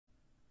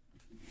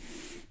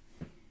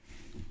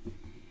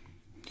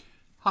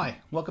Hi,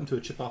 welcome to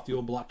a Chip Off the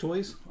Old Block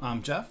Toys.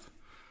 I'm Jeff.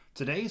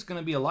 Today is going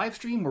to be a live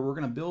stream where we're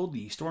going to build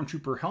the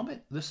Stormtrooper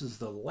helmet. This is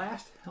the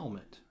last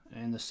helmet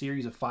in the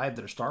series of 5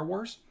 that are Star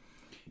Wars.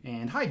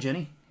 And hi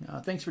Jenny,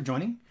 thanks for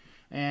joining.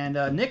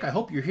 And Nick, I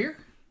hope you're here.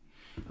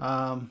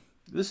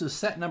 This is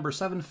set number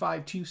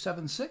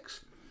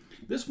 75276.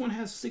 This one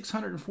has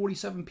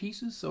 647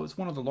 pieces, so it's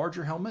one of the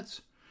larger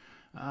helmets.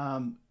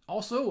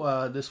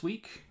 Also this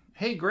week,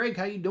 hey Greg,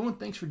 how you doing?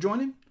 Thanks for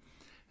joining.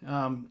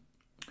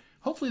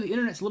 Hopefully the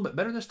internet's a little bit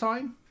better this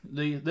time.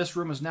 This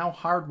room is now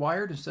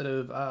hardwired instead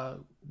of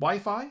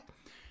Wi-Fi.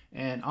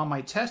 And on my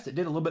test, it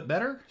did a little bit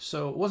better.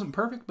 So it wasn't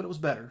perfect, but it was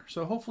better.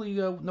 So hopefully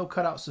no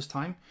cutouts this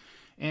time.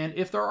 And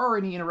if there are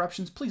any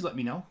interruptions, please let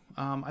me know.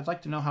 I'd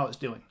like to know how it's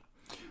doing.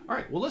 All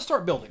right, well, let's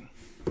start building.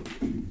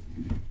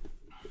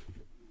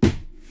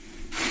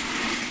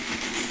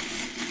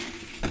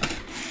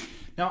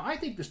 Now, I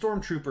think the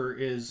Stormtrooper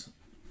is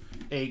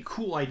a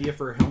cool idea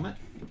for a helmet.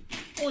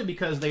 Only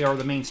because they are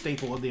the main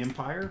staple of the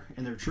Empire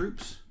and their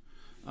troops.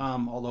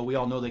 Although we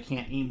all know they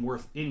can't aim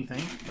worth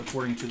anything,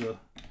 according to the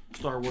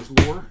Star Wars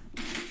lore.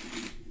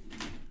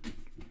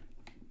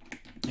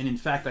 And in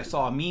fact, I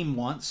saw a meme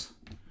once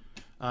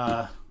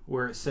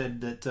where it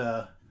said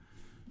that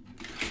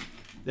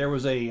there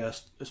was a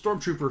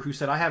Stormtrooper who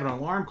said, I have an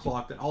alarm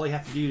clock that all I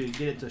have to do to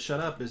get it to shut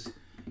up is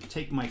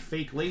take my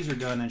fake laser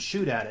gun and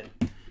shoot at it.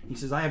 He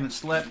says, I haven't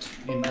slept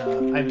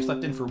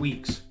in for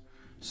weeks.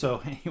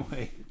 So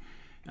anyway...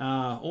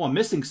 oh, I'm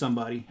missing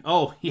somebody.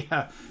 Oh,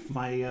 yeah,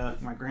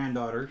 my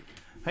granddaughter.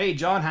 Hey,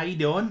 John, how you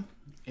doing?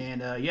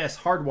 And yes,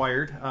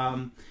 hardwired.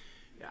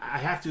 I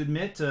have to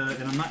admit,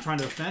 and I'm not trying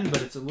to offend,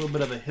 but it's a little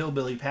bit of a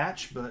hillbilly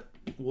patch, but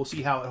we'll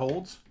see how it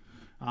holds.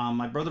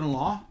 My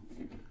brother-in-law,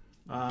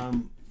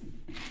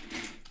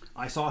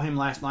 I saw him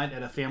last night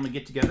at a family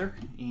get-together,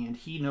 and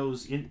he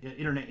knows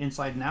internet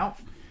inside and out,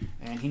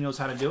 and he knows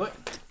how to do it.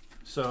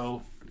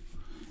 So,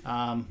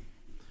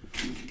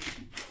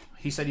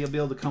 he said he'll be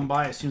able to come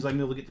by as soon as I'm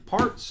able to get the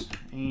parts,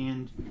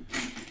 and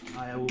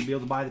I will be able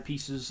to buy the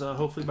pieces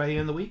hopefully by the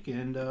end of the week,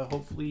 and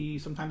hopefully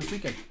sometime this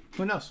weekend.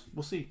 Who knows?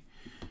 We'll see.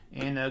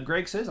 And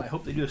Greg says, I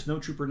hope they do a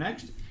Snowtrooper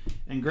next.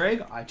 And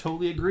Greg, I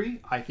totally agree.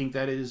 I think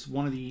that is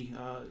one of the,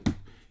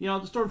 you know,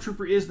 the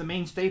Stormtrooper is the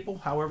main staple.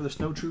 However, the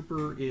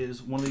Snowtrooper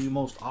is one of the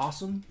most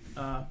awesome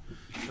of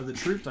the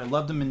troops. I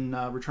loved them in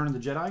Return of the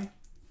Jedi.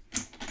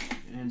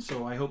 And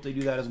so I hope they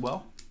do that as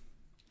well.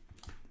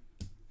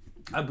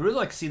 I'd really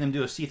like to see them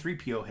do a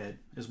C-3PO head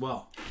as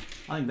well.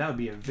 I think that would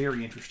be a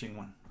very interesting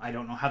one. I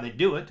don't know how they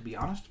do it, to be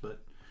honest, but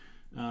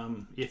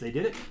if they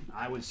did it,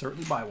 I would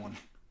certainly buy one.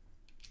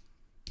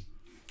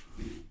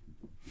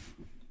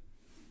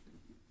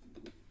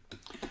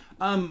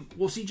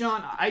 Well, see,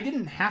 John, I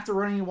didn't have to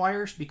run any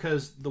wires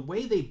because the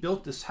way they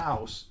built this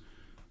house,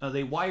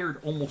 they wired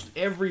almost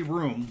every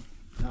room,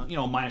 you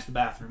know, minus the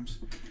bathrooms,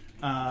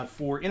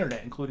 for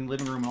internet, including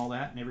living room and all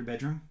that, and every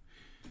bedroom.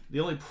 The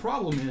only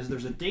problem is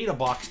there's a data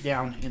box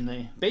down in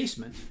the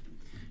basement,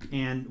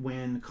 and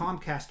when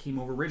Comcast came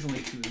over originally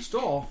to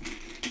install,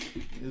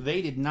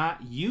 they did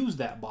not use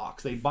that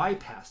box. They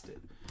bypassed it.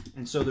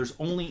 And so there's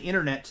only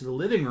internet to the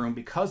living room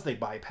because they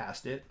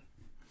bypassed it.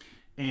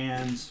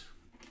 And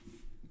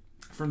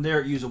from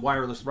there, it used a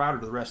wireless router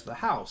to the rest of the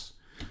house,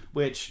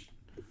 which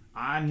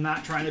I'm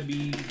not trying to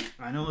be...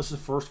 I know this is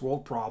first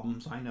world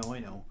problems. I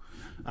know.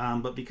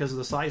 But because of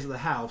the size of the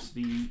house,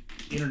 the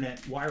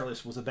internet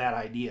wireless was a bad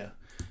idea.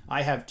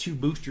 I have 2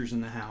 boosters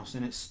in the house,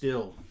 and it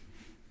still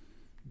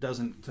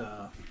doesn't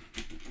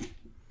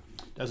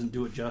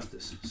do it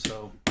justice.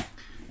 So,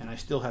 and I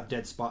still have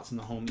dead spots in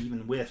the home,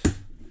 even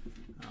with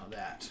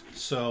that.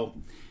 So,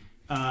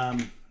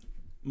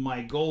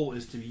 my goal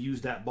is to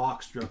use that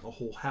box throughout the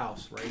whole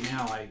house. Right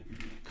now, I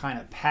kind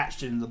of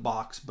patched it in the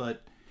box,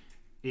 but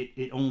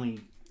it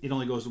only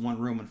goes to one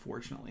room,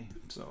 unfortunately.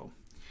 So,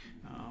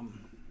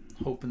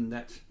 hoping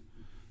that,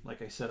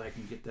 like I said, I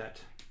can get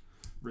that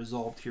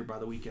resolved here by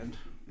the weekend.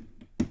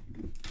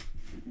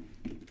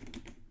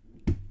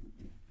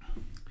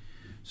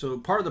 So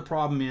part of the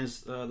problem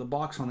is the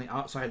box on the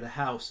outside of the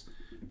house,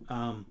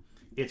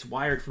 it's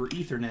wired for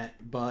Ethernet,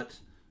 but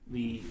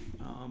the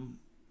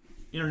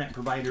internet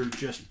provider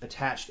just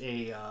attached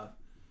a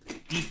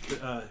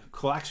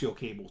coaxial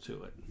cable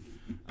to it,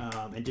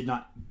 and did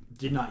not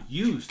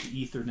use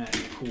the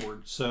Ethernet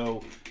cord.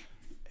 So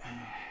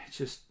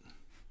it's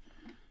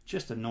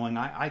just annoying.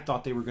 I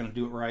thought they were going to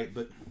do it right,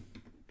 but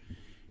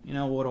you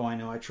know, what do I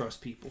know? I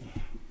trust people.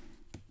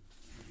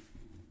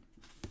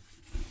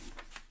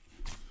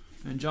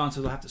 And John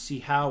says, I'll have to see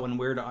how and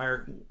where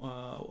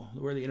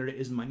where the internet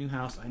is in my new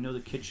house. I know the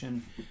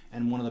kitchen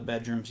and one of the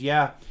bedrooms.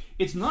 Yeah,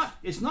 it's not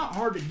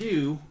hard to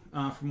do,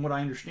 from what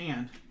I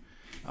understand.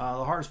 The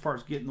hardest part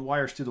is getting the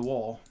wires through the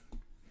wall,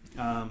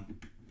 because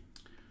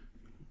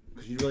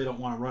you really don't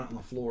want to run it on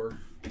the floor.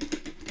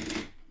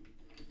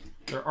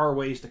 There are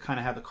ways to kind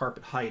of have the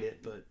carpet hide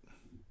it, but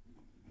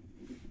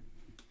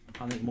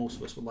I think most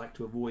of us would like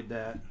to avoid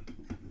that.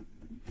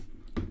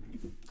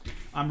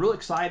 I'm real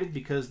excited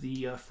because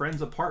the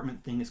Friends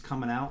apartment thing is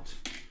coming out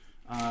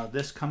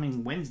this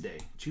coming Wednesday,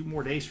 2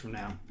 more days from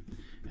now.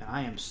 And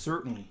I am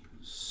certainly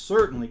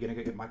going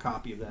to get my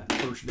copy of that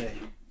first day.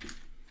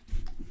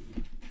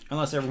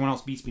 Unless everyone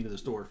else beats me to the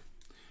store.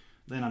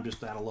 Then I'm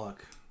just out of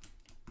luck.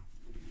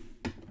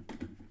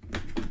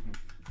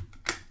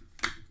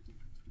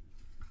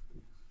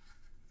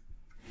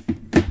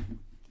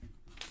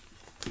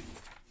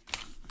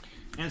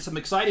 And some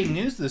exciting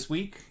news this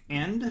week.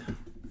 And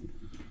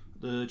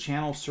the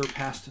channel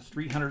surpassed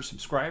 300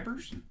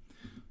 subscribers.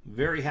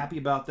 Very happy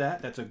about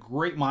that. That's a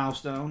great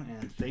milestone.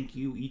 And thank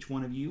you, each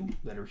one of you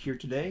that are here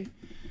today.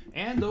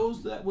 And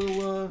those that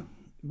will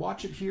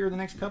watch it here in the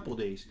next couple of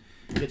days.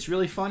 It's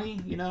really funny,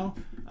 you know.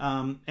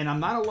 And I'm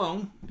not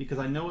alone, because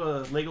I know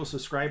a Lego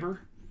subscriber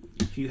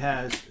who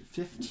has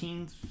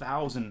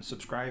 15,000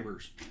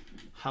 subscribers.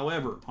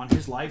 However, on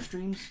his live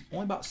streams,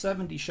 only about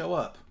 70 show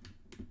up.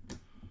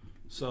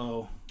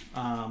 So,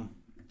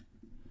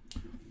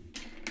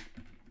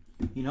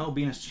 you know,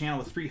 being a channel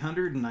with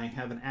 300 and I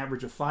have an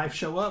average of 5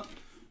 show up,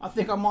 I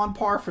think I'm on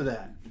par for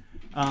that.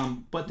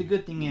 But the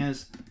good thing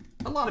is,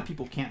 a lot of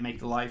people can't make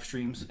the live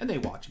streams and they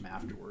watch them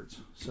afterwards.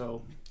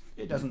 So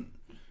it doesn't,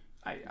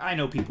 I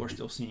know people are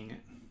still seeing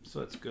it,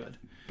 so it's good.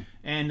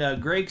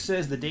 And Greg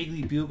says the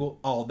Daily Bugle,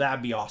 oh,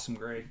 that'd be awesome,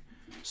 Greg.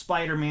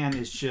 Spider-Man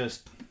is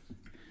just,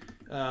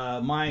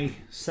 my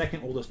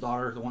second oldest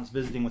daughter, the one's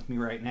visiting with me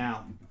right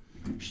now.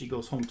 She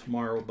goes home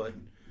tomorrow, but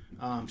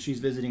she's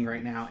visiting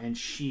right now, and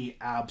she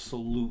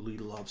absolutely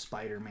loves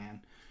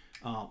Spider-Man.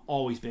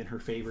 Always been her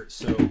favorite,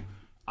 so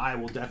I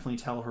will definitely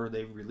tell her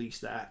they've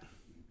released that.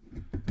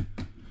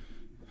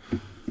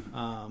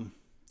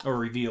 Or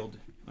revealed,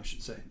 I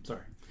should say.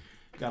 Sorry.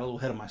 Got a little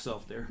ahead of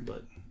myself there,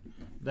 but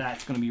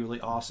that's going to be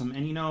really awesome.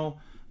 And you know,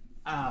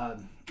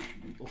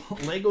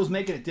 Lego's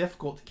making it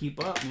difficult to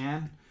keep up,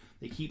 man.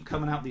 They keep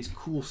coming out these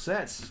cool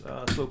sets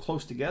so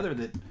close together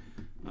that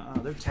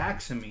they're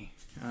taxing me.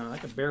 I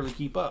can barely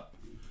keep up.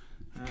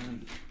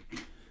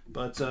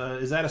 But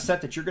is that a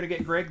set that you're going to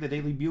get, Greg, the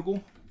Daily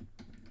Bugle?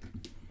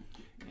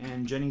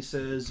 And Jenny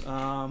says,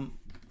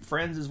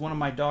 Friends is one of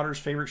my daughter's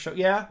favorite shows.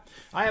 Yeah,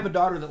 I have a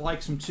daughter that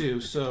likes them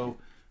too, so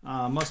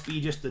must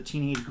be just the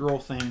teenage girl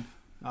thing.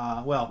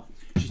 Well,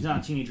 she's not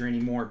a teenager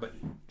anymore, but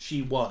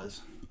she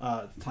was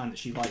at the time that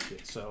she liked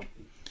it, so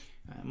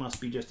it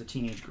must be just a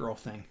teenage girl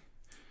thing.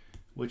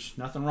 Which,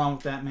 nothing wrong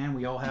with that, man.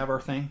 We all have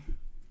our thing.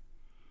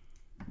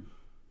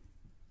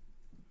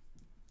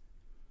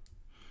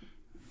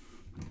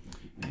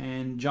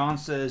 And John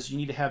says, you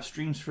need to have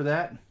streams for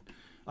that.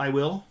 I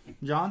will,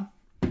 John.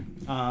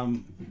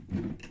 I'm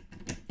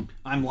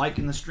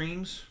liking the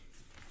streams.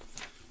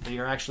 They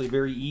are actually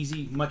very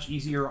easy, much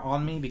easier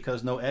on me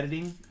because no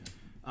editing.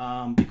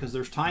 Because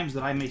there's times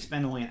that I may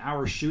spend only an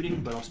hour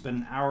shooting, but I'll spend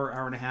an hour,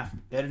 hour and a half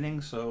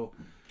editing. So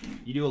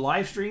you do a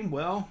live stream,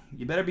 well,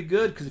 you better be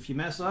good, because if you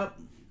mess up,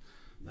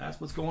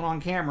 that's what's going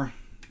on camera.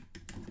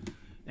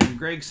 And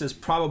Greg says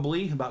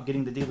probably about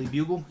getting the Daily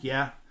Bugle.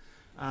 Yeah.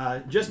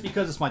 Just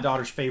because it's my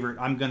daughter's favorite,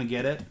 I'm going to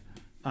get it.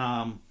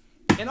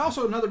 And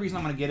also another reason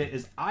I'm going to get it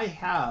is I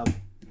have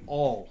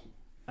all,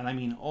 and I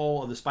mean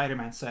all of the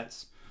Spider-Man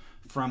sets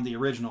from the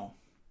original.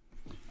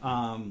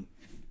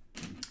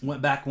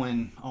 Went back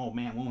when, oh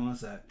man, when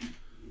was that?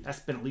 That's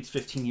been at least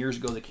 15 years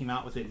ago they came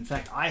out with it. In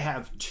fact, I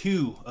have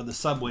 2 of the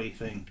subway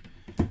thing.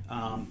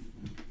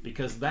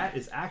 Because that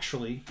is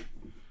actually,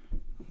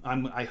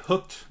 I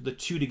hooked the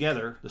 2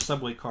 together, the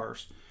subway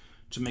cars,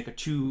 to make a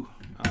 2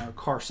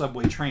 car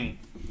subway train.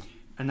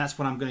 And that's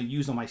what I'm going to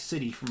use on my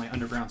city for my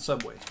underground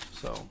subway.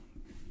 So,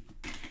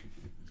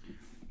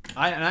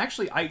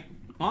 I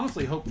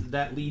honestly hope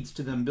that leads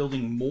to them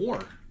building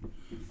more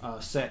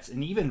sets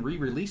and even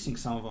re-releasing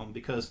some of them,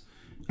 because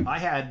I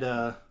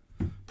had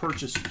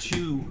purchased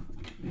 2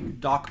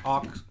 Doc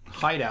Ock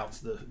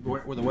hideouts,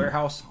 the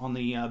warehouse on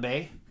the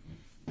bay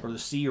or the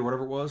sea or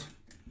whatever it was.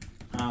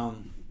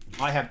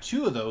 I have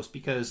 2 of those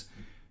because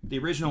the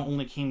original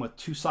only came with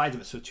 2 sides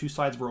of it, so 2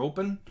 sides were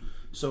open.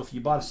 So if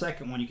you bought a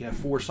second one, you could have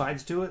 4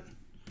 sides to it.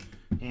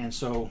 And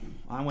so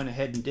I went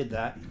ahead and did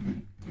that.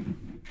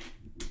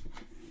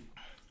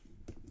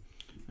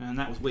 And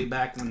that was way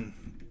back when,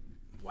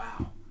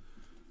 wow.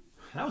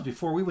 That was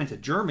before we went to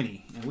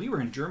Germany. And we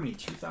were in Germany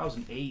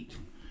 2008.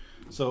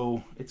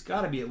 So it's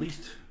got to be at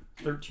least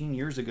 13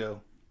 years ago.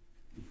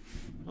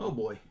 Oh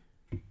boy.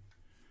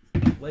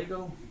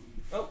 Lego.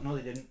 Oh, no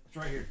they didn't. It's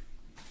right here.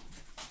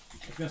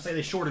 I was going to say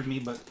they shorted me,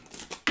 but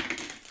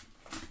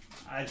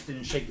I just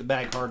didn't shake the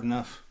bag hard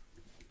enough.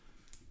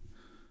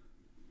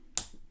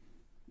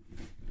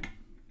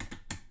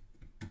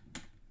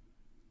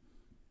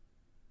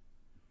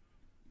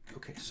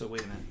 Okay, so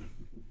wait a minute.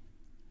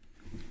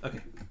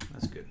 Okay,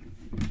 that's good.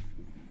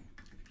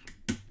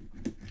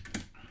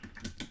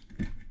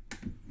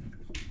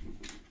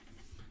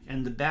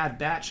 And the Bad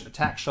Batch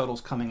attack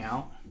shuttle's coming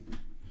out.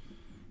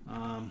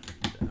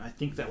 I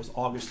think that was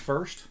August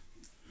 1st.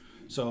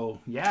 So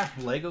yeah,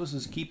 Legos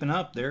is keeping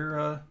up.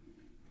 They're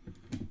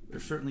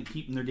certainly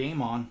keeping their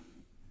game on.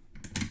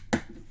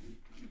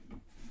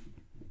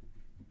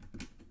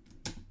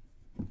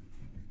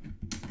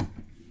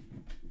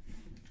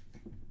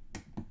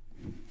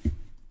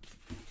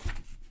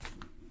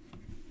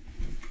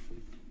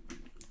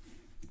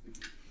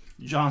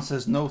 John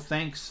says, no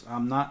thanks,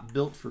 I'm not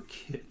built for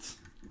kids.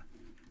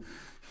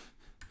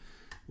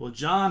 Well,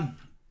 John,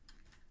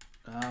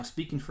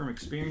 speaking from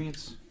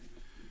experience,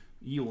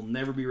 you will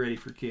never be ready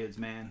for kids,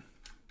 man.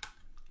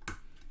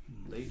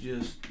 They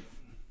just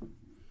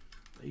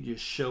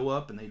show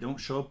up, and they don't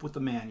show up with the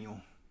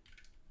manual.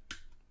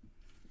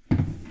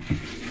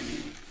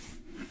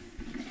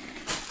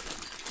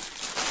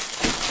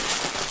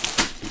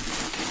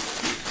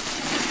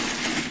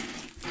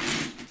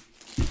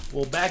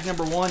 Well, bag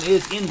number 1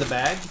 is in the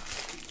bag.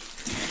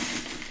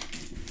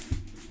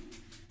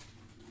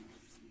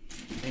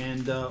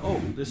 And,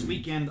 oh, this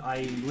weekend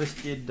I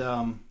listed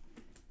like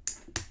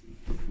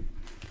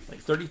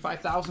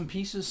 35,000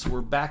 pieces. So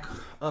we're back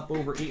up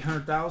over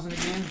 800,000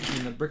 again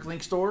in the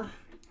Bricklink store.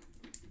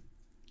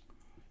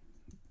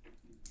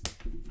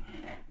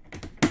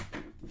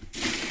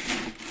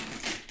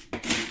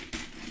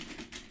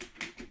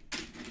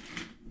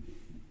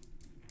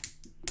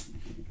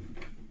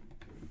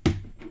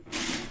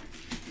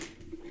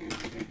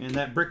 And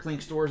that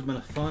Bricklink store has been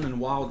a fun and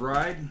wild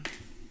ride.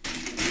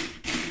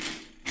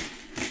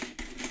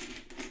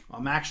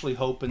 I'm actually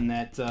hoping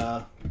that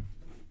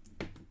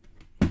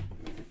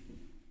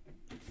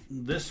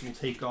this will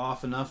take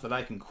off enough that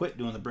I can quit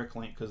doing the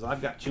Bricklink, because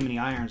I've got too many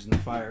irons in the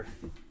fire.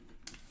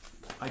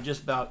 I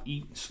just about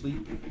eat and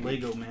sleep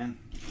Lego, man.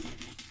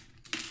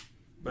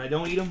 But I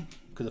don't eat them,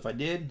 because if I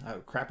did, I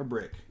would crap a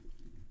brick.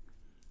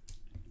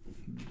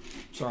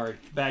 Sorry,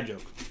 bad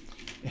joke.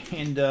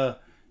 And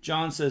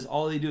John says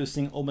all they do is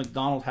sing Old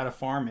MacDonald Had a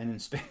Farm, and in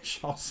Spanish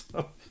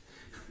also.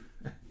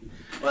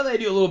 Well, they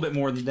do a little bit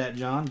more than that,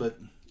 John, but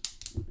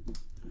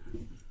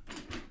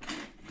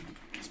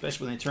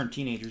especially when they turn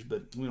teenagers,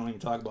 but we don't even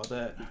talk about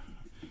that. I'm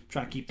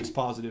trying to keep this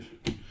positive.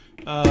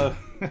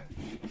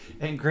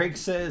 And Greg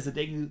says the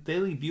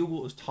Daily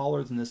Bugle is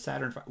taller than the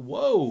Saturn V.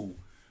 Whoa!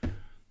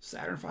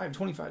 Saturn V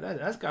 25,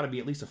 that's got to be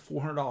at least a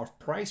 $400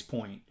 price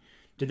point.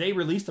 Did they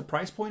release the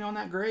price point on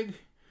that, Greg?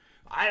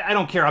 I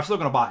don't care. I'm still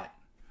going to buy it.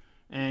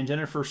 And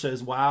Jennifer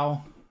says,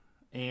 wow.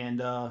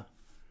 And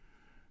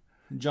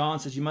John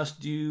says, you must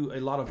do a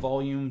lot of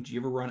volume. Do you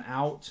ever run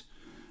out?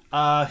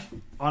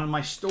 On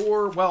my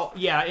store, well,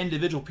 yeah,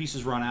 individual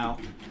pieces run out.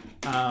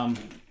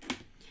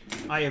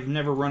 I have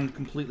never run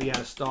completely out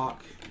of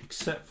stock,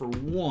 except for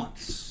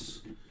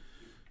once.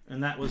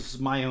 And that was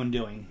my own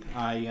doing.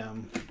 I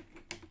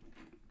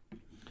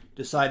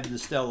decided to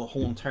sell the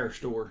whole entire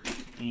store.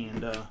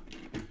 And,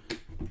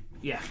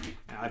 yeah,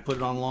 I put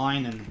it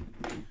online, and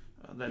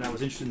that I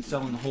was interested in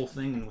selling the whole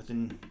thing, and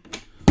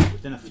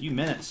within a few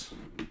minutes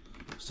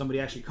somebody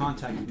actually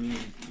contacted me,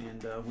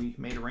 and we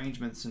made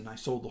arrangements, and I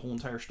sold the whole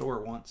entire store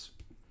at once.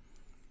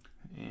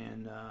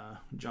 And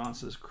John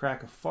says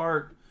crack a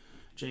fart.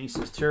 Jenny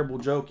says terrible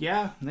joke.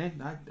 Yeah,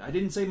 I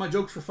didn't say my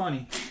jokes were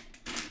funny.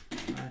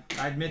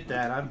 I admit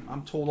that.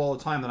 I'm told all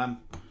the time that I'm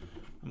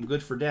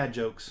good for dad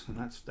jokes, and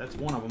that's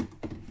one of them.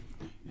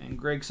 And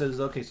Greg says,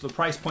 okay, so the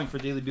price point for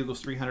Daily Bugle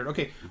is $300.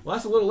 Okay, well,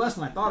 that's a little less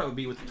than I thought it would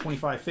be with the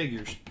 25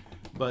 figures.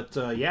 But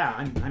yeah,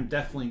 I'm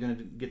definitely going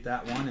to get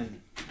that one,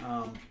 and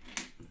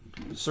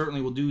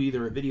certainly will do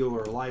either a video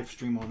or a live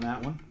stream on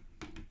that one.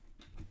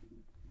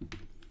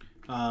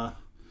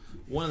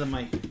 One of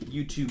my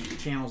YouTube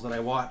channels that I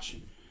watch,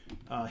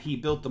 he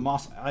built the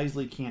Mos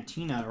Eisley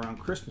Cantina around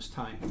Christmas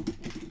time,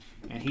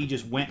 and he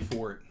just went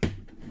for it.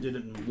 Did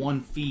it in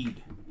one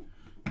feed.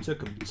 It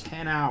took him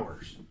 10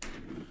 hours.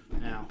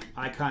 Now,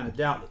 I kind of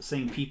doubt that the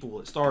same people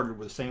that started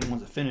were the same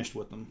ones that finished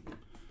with them.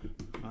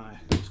 I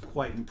was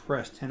quite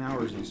impressed. 10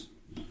 hours is,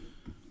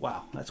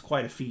 wow, that's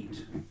quite a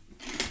feat.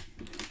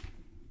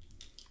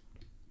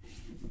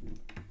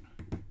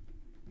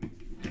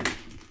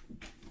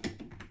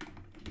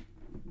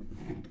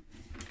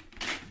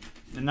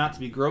 And not to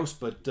be gross,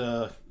 but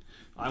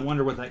I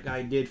wonder what that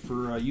guy did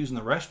for using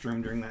the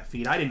restroom during that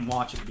feed. I didn't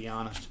watch it, to be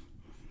honest.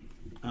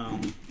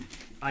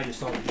 I just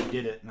saw that he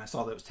did it, and I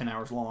saw that it was 10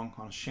 hours long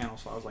on his channel,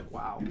 so I was like,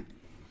 wow.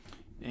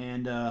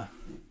 And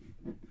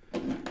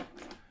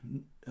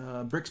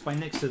Bricks by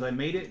Nick says, I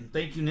made it. And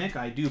thank you, Nick.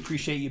 I do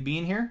appreciate you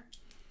being here.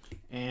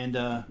 And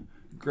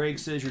Greg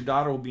says, your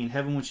daughter will be in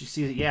heaven when she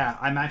sees it. Yeah,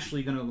 I'm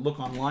actually going to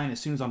look online as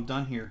soon as I'm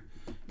done here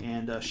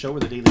and show her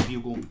the Daily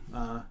Bugle.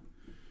 I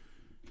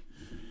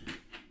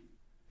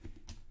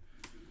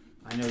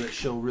know that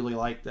she'll really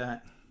like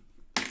that.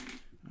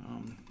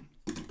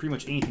 Pretty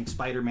much anything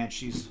Spider-Man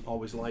she's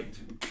always liked.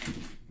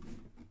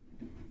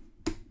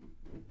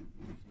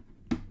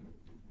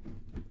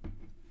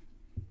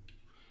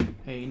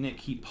 Hey, Nick,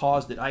 he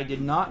paused it. I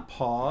did not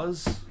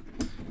pause.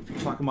 If you're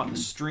talking about the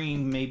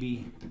stream,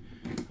 maybe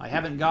I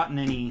haven't gotten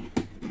any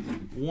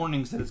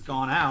warnings that it's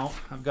gone out.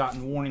 I've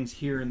gotten warnings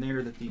here and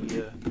there that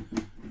the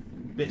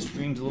bit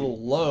stream's a little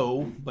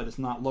low, but it's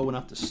not low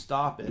enough to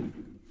stop it.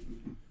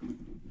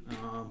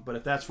 But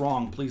if that's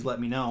wrong, please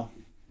let me know.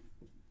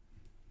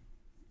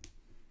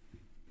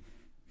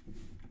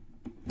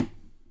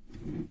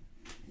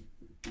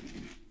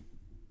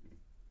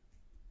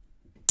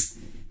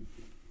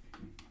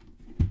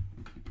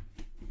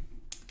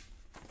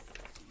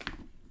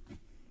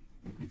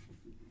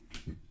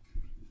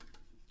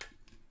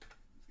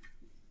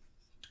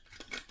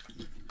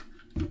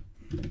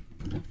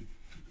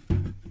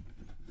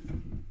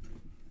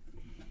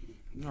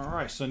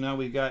 right, so now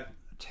we've got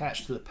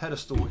attached to the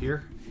pedestal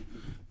here.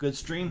 Good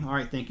stream. All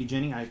right, thank you,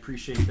 Jenny. I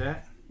appreciate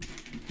that.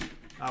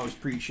 I always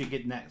appreciate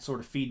getting that sort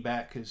of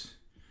feedback because,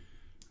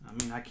 I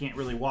mean, I can't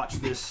really watch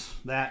this,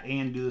 that,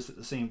 and do this at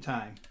the same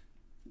time.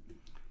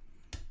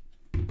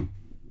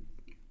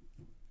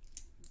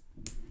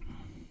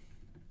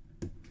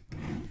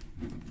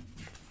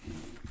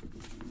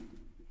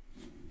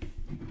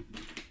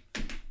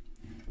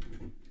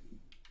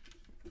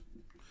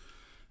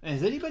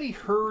 Has anybody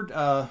heard,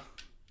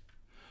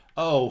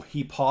 oh,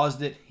 he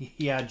paused it.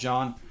 Yeah,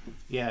 John.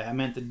 Yeah, I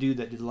meant the dude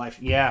that did live.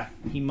 Yeah,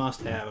 he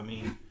must have. I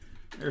mean,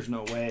 there's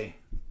no way.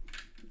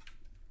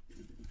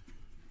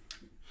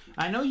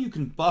 I know you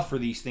can buffer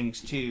these things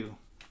too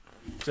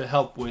to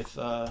help with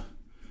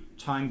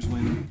times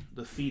when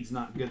the feed's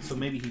not good. So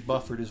maybe he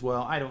buffered as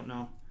well. I don't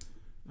know.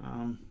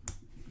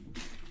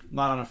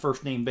 Not on a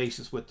first name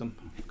basis with them.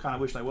 Kind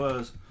of wish I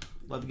was.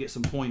 Love to get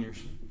some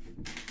pointers.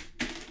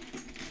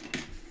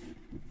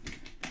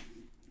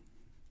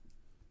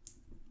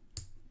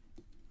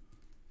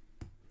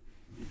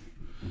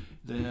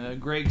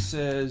 Greg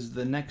says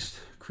the next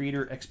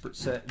creator expert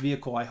set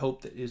vehicle I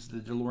hope that is the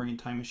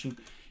DeLorean time machine.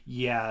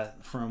 Yeah,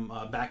 from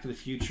Back to the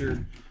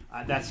Future.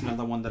 That's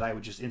another one that I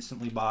would just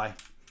instantly buy.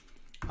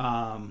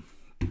 I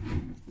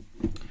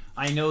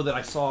know that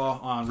I saw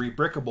on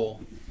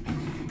Rebrickable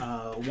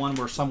one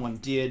where someone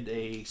did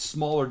a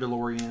smaller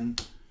DeLorean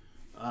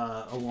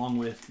along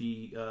with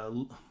the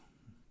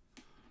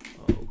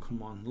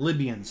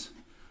Libyans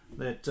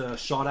that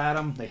shot at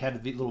them. They had a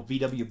little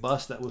VW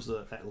bus that was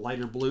that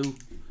lighter blue.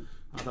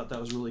 I thought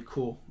that was really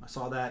cool. I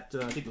saw that,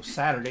 I think it was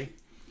Saturday.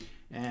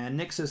 And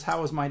Nick says,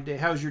 how was my day?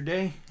 How's your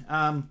day?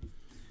 My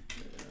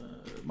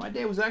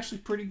day was actually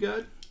pretty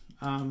good.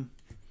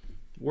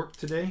 Worked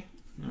today.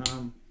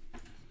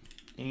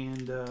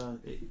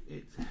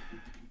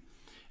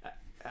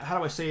 How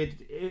do I say it?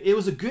 It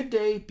was a good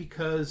day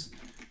because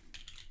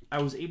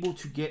I was able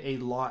to get a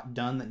lot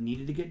done that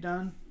needed to get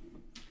done.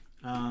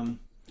 I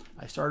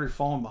started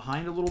falling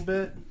behind a little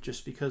bit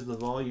just because of the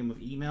volume of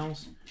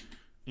emails.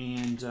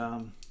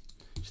 And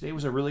today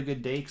was a really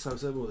good day because I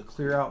was able to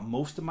clear out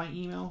most of my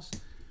emails,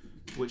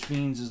 which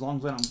means as long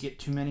as I don't get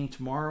too many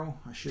tomorrow,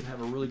 I should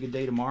have a really good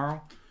day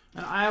tomorrow.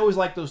 And I always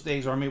like those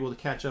days where I'm able to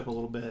catch up a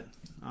little bit.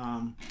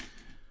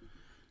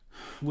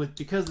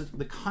 Because of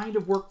the kind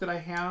of work that I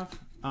have,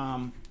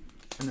 and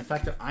the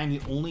fact that I'm the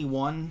only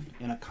one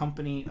in a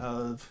company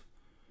of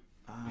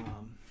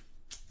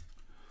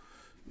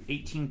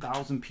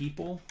 18,000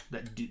 people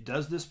that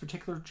does this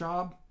particular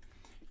job,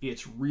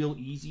 it's real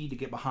easy to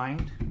get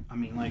behind. I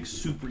mean, like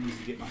super easy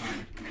to get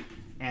behind.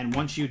 And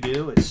once you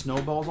do, it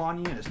snowballs on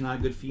you, and it's not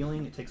a good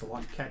feeling. It takes a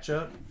lot to catch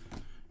up,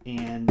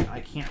 and I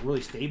can't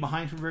really stay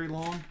behind for very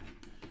long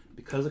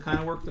because of the kind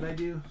of work that I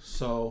do.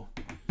 So,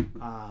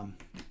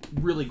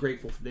 really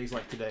grateful for days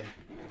like today.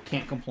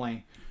 Can't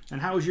complain.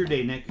 And how was your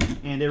day, Nick,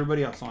 and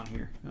everybody else on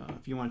here?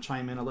 If you want to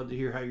chime in, I'd love to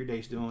hear how your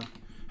day's doing,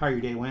 how your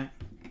day went.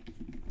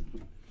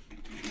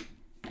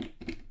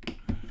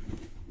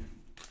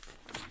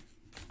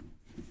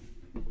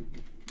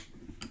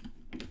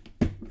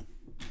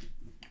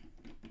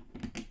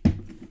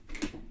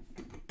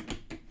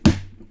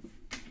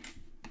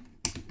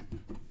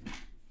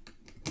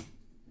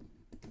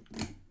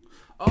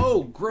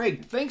 Oh,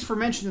 Greg, thanks for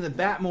mentioning the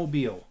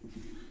Batmobile.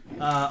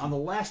 On the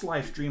last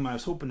live stream, I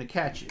was hoping to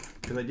catch you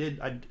because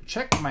I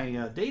checked my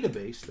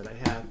database that I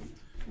have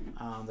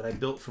that I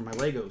built for my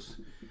Legos.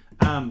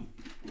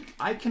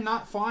 I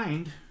cannot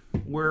find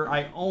where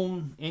I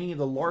own any of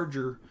the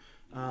larger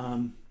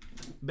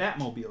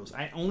Batmobiles.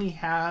 I only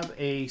have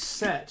a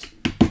set.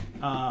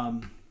 I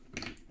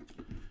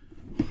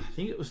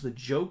think it was the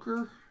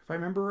Joker, if I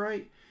remember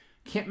right.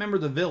 Can't remember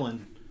the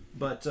villain.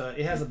 But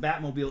it has a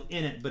Batmobile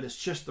in it, but it's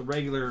just the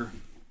regular,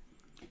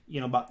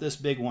 about this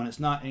big one.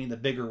 It's not any of the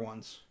bigger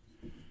ones.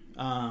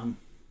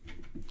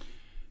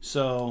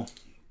 So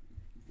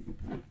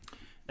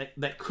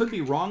that could be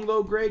wrong,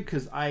 though, Greg,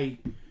 because I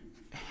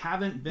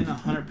haven't been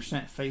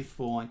 100%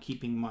 faithful on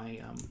keeping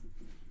my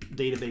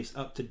database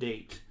up to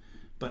date.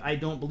 But I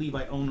don't believe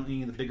I own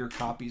any of the bigger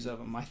copies of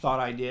them. I thought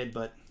I did,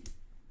 but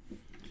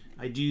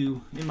I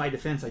do. In my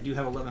defense, I do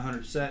have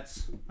 1,100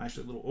 sets.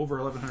 Actually, a little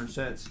over 1,100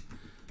 sets.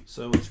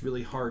 So it's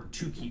really hard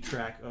to keep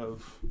track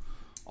of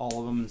all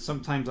of them. And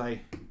sometimes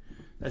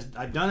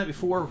I've done it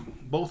before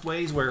both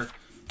ways where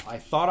I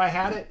thought I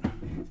had it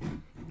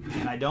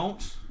and I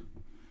don't.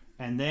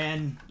 And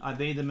then I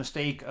made the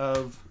mistake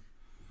of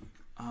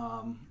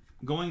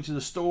going to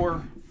the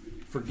store,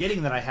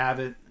 forgetting that I have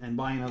it, and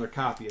buying another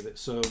copy of it.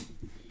 So,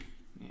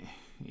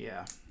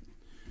 yeah,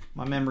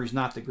 my memory's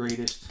not the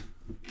greatest.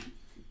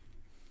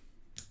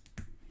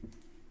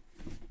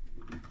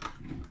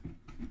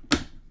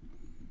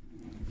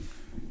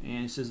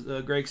 And it says,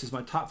 Greg says,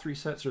 my top 3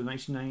 sets are the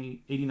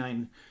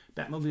 1989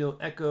 Batmobile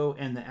Echo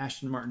and the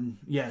Aston Martin.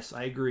 Yes,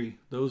 I agree.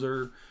 Those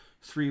are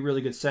 3 really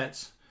good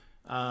sets.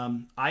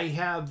 I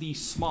have the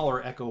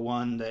smaller Echo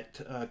one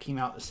that came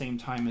out at the same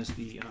time as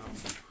the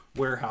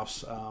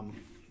warehouse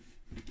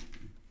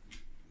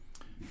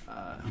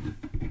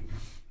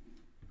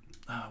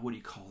what do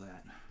you call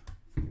that?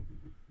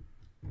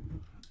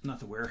 Not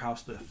the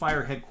warehouse, the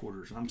fire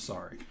headquarters. I'm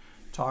sorry.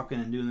 Talking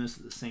and doing this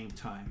at the same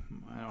time.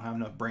 I don't have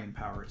enough brain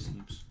power, it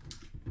seems.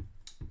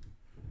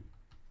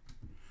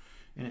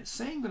 And it's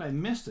saying that I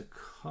missed a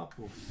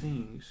couple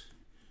things.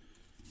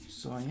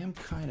 So I am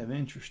kind of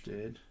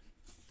interested.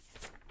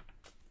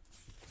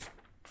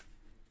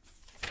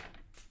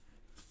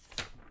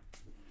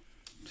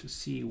 To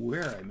see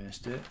where I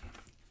missed it.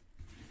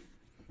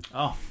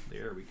 Oh,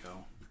 there we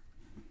go.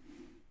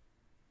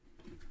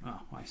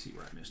 Oh, I see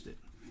where I missed it.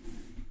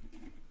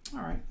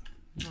 All right,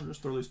 I'll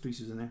just throw those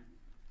pieces in there.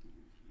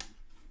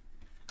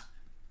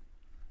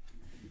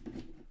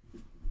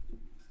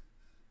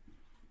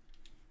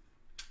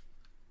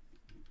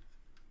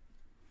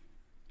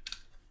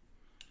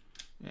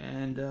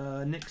 And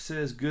Nick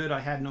says, good, I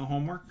had no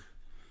homework.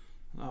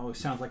 Oh, it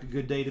sounds like a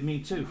good day to me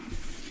too.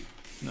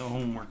 No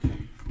homework.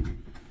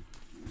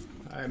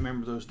 I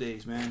remember those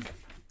days, man.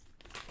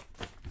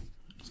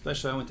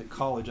 Especially I went to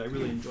college. I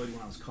really enjoyed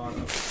when I was caught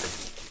up.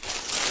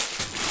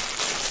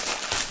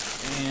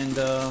 And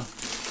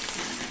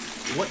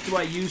what do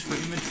I use for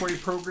inventory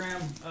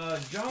program?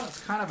 John, it's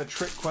kind of a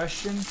trick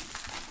question.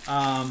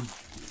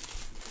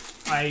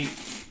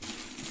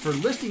 For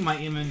listing my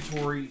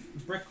inventory,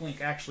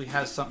 Bricklink actually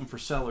has something for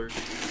sellers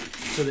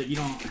so that you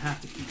don't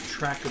have to keep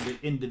track of it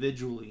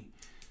individually.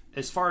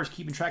 As far as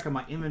keeping track of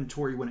my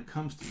inventory when it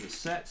comes to the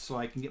sets, so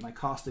I can get my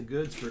cost of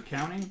goods for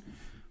accounting,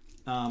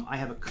 I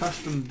have a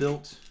custom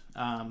built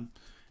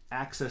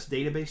Access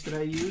database that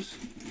I use,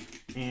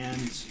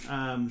 and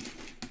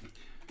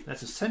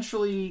that's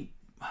essentially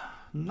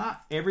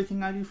not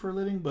everything I do for a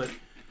living, but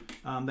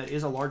that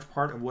is a large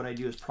part of what I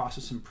do as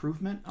process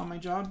improvement on my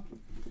job.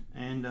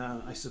 And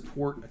I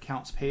support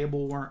accounts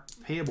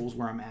payables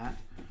where I'm at,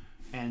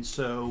 and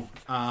so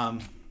I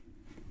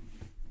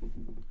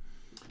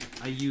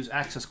use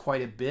Access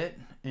quite a bit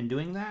in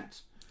doing that.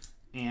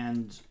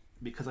 And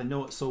because I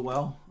know it so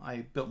well,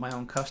 I built my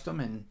own custom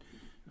and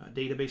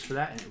database for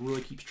that, and it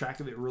really keeps track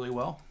of it really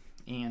well.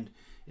 And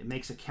it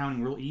makes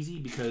accounting real easy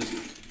because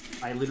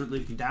I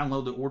literally can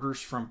download the orders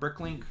from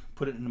Bricklink,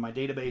 put it into my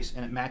database,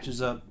 and it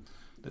matches up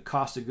the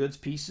cost of goods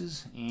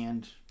pieces.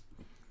 And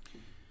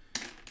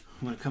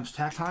when it comes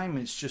tax time,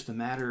 it's just a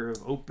matter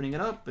of opening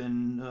it up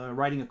and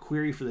writing a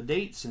query for the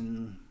dates,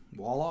 and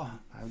voila,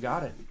 I've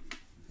got it.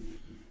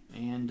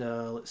 And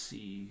let's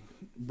see,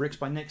 Bricks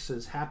by Nick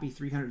says, happy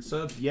 300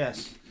 subs.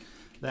 Yes,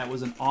 that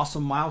was an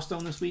awesome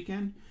milestone this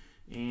weekend.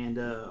 And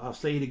I'll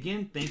say it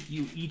again, thank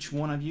you each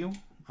one of you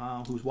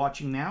who's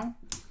watching now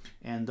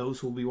and those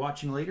who will be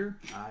watching later.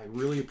 I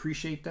really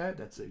appreciate that.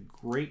 That's a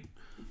great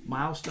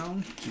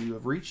milestone to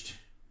have reached.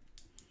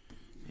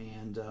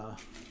 And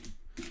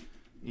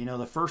you know,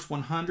 the first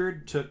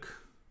 100 took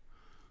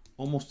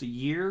almost a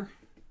year,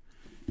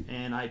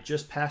 and I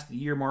just passed the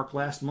year mark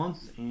last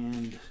month,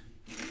 and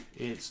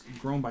it's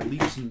grown by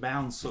leaps and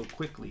bounds so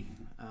quickly.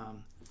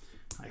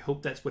 I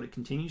hope that's what it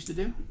continues to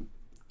do.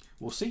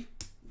 We'll see.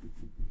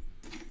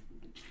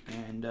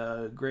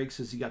 And Greg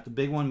says he got the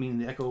big one, meaning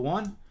the Echo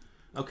 1.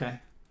 Okay.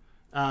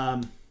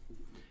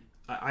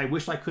 I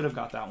wish I could have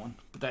got that one,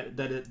 but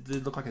that it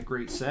did look like a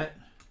great set.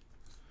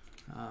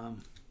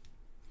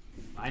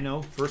 I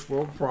know, first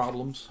world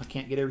problems. I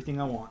can't get everything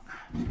I want.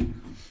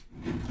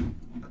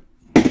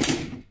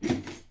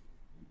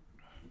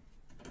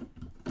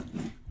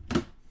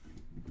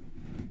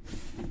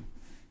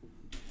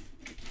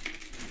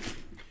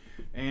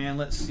 And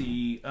let's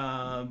see.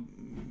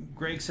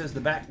 Greg says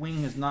the back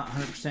wing is not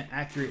 100%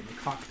 accurate in the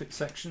cockpit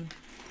section.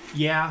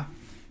 Yeah.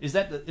 Is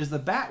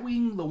the bat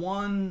wing the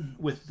one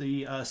with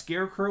the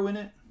scarecrow in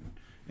it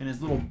and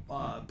his little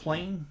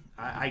plane?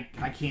 I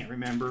can't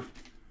remember.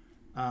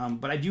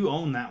 But I do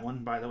own that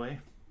one, by the way.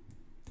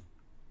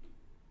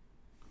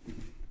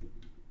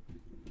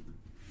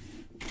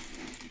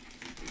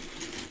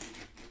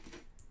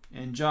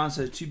 And John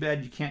says, too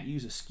bad you can't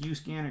use a SKU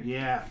scanner.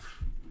 Yeah,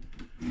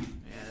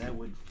 that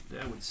would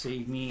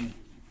save me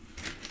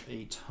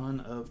a ton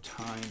of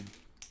time.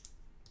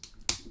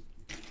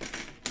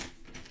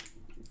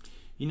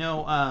 You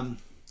know,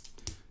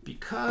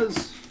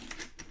 because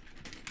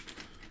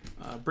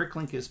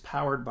Bricklink is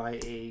powered by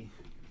a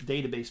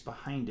database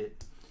behind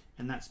it,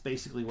 and that's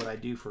basically what I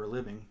do for a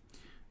living.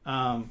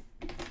 I've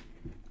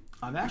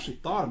actually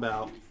thought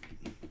about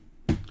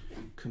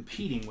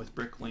competing with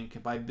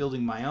Bricklink by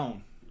building my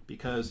own,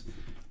 because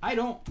I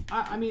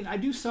mean, I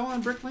do sell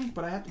on Bricklink,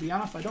 but I have to be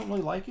honest, I don't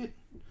really like it.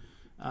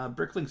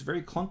 Bricklink's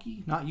very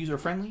clunky, not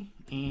user-friendly,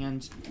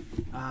 and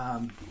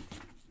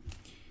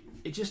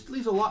it just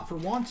leaves a lot for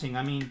wanting.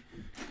 I mean,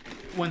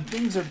 when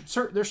things are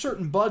there's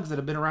certain bugs that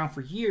have been around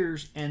for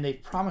years, and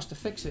they've promised to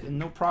fix it and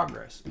no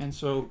progress. And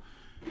so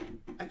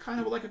I kind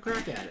of would like a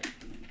crack at it.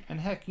 And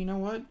heck, you know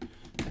what?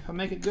 If I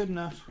make it good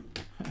enough,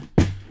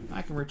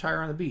 I can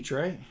retire on the beach,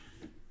 right?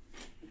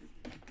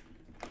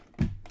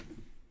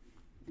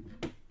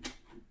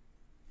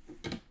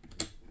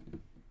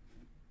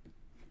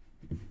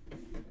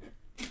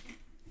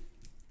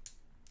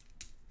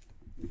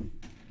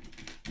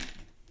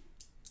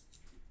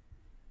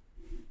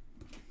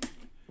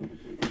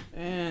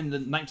 And the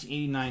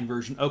 1989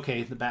 version.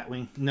 Okay, the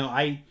Batwing. No,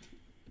 you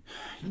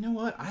know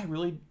what? I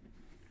really,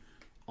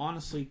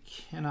 honestly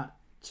cannot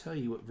tell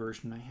you what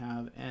version I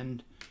have.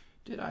 And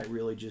did I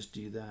really just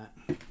do that?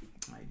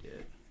 I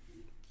did.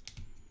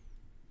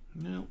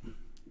 Nope.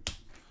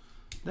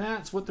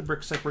 That's what the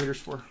brick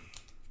separator's for.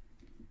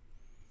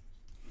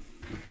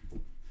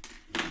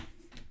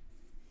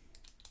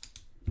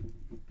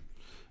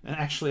 And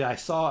actually, I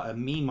saw a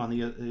meme on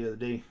the other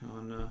day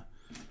on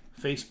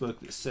Facebook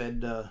that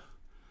said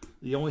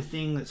the only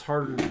thing that's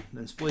harder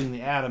than splitting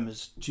the atom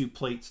is two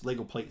plates,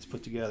 Lego plates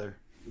put together.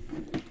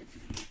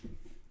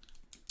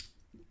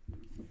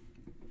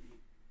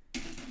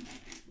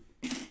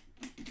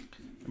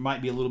 There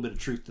might be a little bit of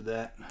truth to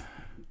that.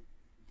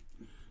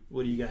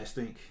 What do you guys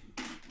think?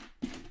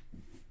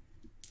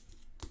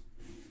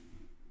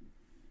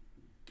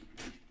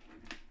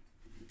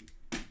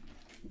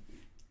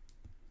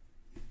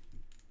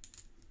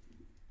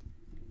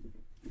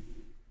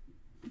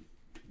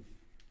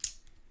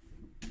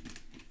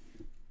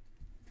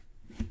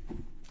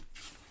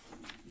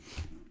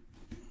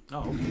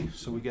 Oh, okay.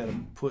 So we got to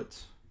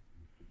put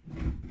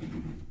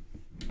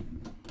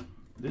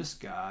this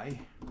guy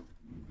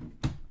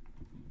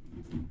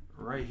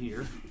right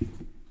here.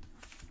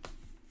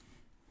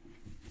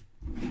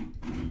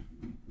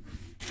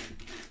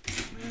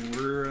 And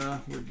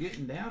we're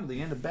getting down to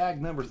the end of bag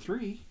number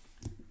 3.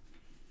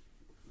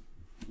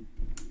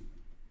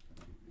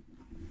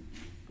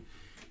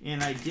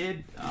 And I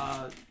did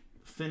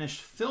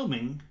finish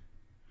filming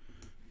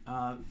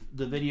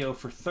the video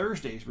for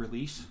Thursday's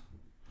release.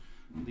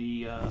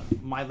 The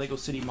My Lego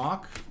City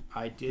Mock.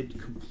 I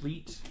did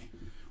complete,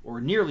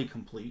 or nearly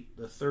complete,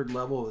 the 3rd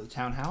level of the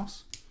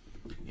townhouse.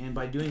 And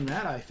by doing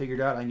that, I figured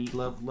out I need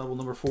level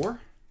number 4.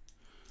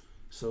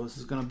 So this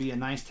is going to be a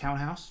nice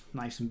townhouse,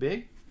 nice and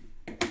big.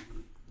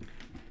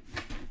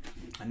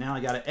 And now I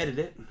got to edit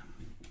it,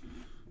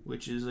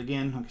 which is,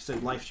 again, like I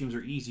said, live streams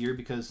are easier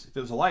because if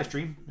it was a live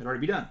stream, it'd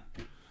already be done.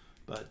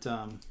 But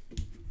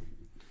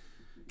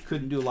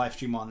couldn't do a live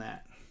stream on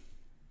that.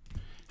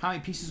 How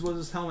many pieces was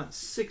this helmet?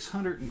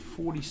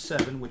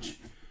 647, which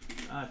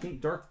I think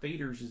Darth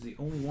Vader's is the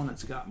only one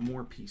that's got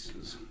more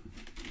pieces.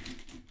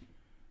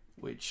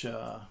 Which,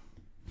 I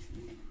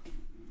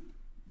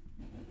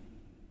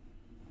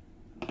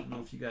don't know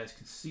if you guys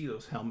can see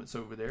those helmets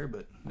over there,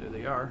 but there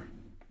they are.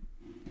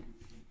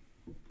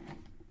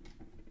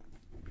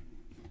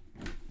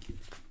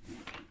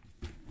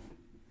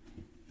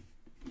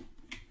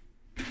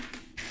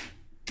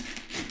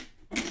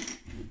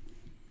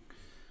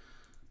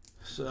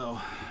 So,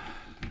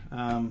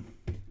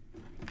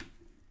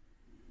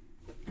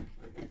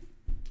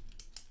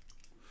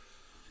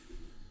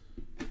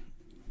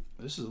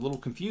 this is a little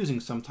confusing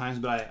sometimes,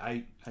 but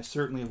I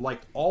certainly have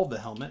liked all the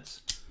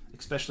helmets,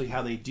 especially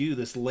how they do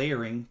this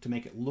layering to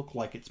make it look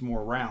like it's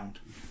more round.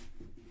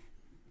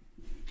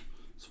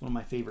 It's one of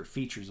my favorite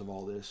features of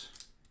all this.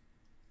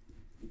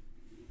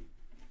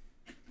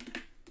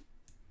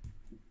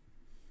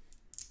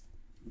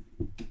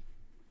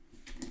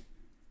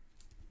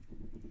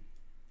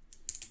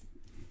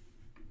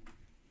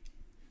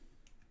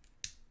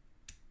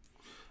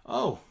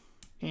 Oh,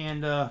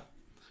 and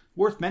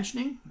worth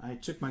mentioning, I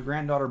took my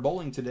granddaughter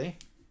bowling today.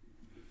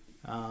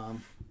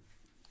 And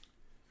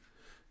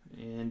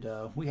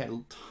we had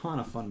a ton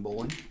of fun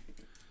bowling.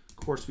 Of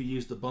course, we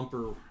used the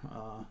bumper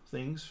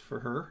things for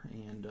her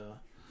and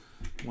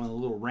one of the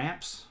little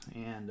ramps.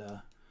 And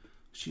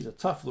she's a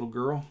tough little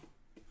girl.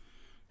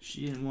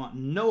 She didn't want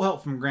no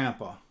help from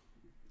Grandpa.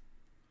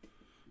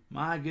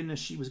 My goodness,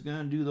 she was going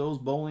to do those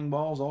bowling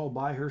balls all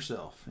by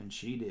herself. And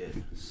she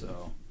did.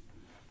 So...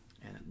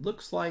 And it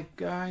looks like,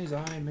 guys,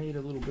 I made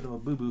a little bit of a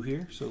boo-boo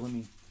here. So let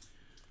me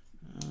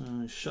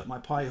shut my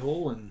pie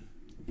hole and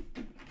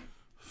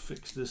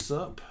fix this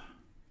up.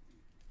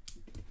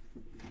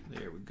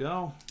 There we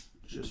go.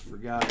 Just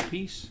forgot a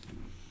piece.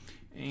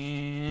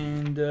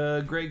 And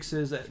Greg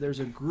says that there's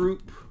a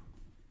group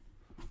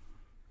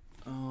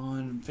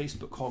on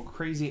Facebook called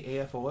Crazy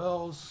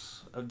AFOLs,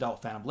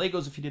 Adult Fan of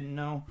Legos, if you didn't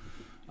know,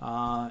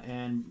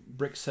 and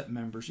Brick Set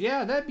members.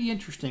 Yeah, that'd be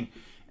interesting.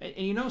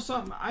 And you know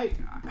something, I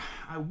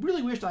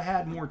really wished I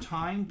had more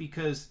time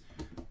because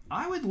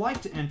I would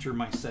like to enter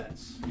my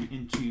sets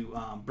into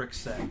Brick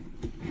Set.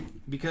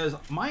 Because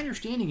my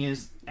understanding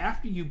is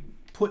after you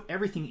put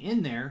everything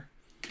in there,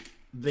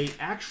 they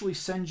actually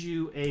send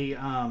you a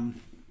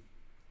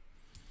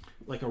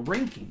like a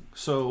ranking.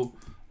 So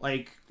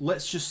like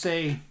let's just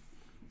say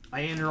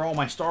I enter all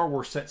my Star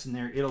Wars sets in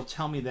there, it'll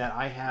tell me that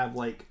I have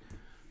like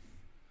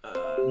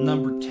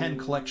number 10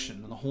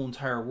 collection in the whole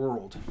entire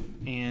world.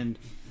 And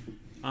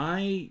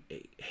I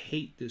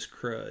hate this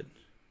crud.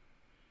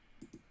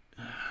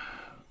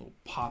 Little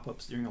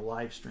pop-ups during a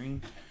live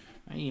stream.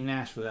 I didn't even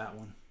ask for that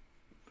one.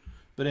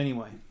 But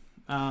anyway.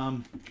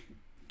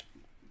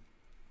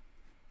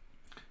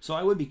 So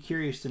I would be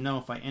curious to know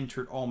if I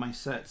entered all my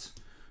sets,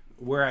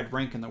 where I'd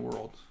rank in the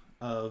world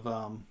of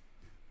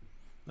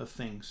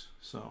things.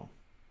 So,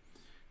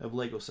 of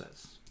Lego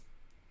sets.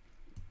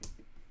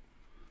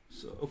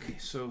 So, okay.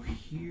 So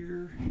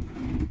here...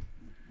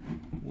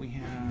 We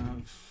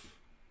have,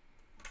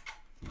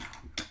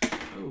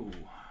 oh,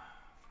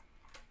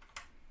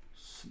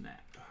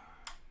 snap.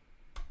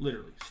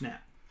 Literally,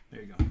 snap.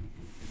 There you go.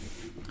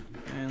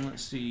 And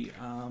let's see,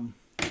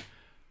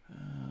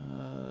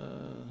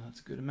 that's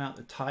a good amount.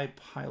 The Thai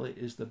Pilot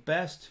is the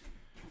best.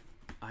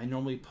 I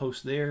normally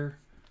post there.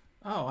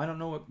 Oh, I don't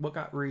know what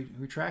got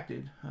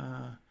retracted.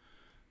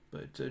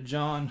 But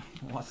John,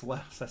 lots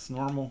less. That's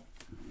normal.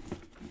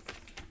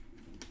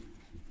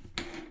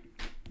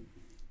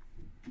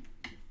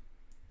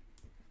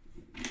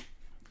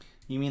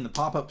 You mean the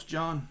pop-ups,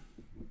 John?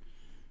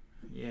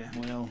 Yeah,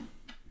 well.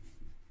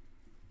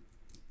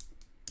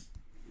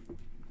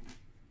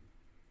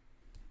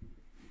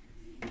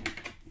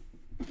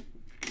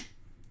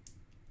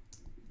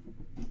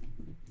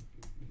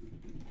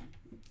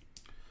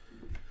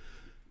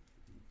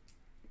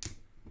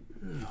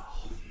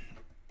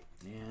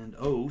 And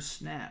oh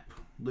snap,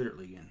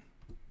 literally again.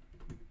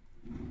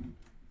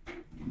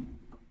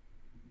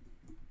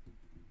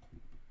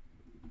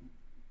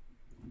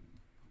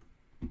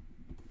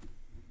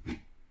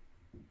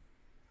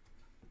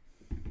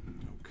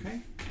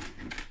 Okay,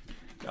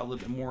 got a little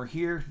bit more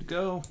here to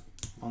go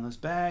on this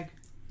bag.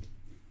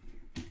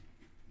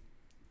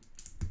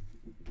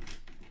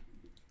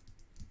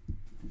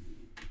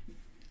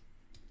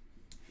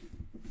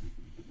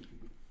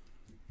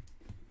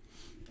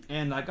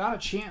 And I got a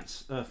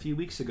chance a few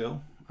weeks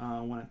ago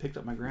when I picked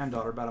up my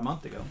granddaughter about a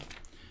month ago.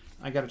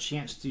 I got a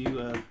chance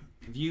to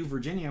view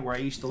Virginia, where I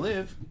used to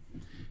live,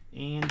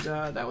 and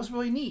that was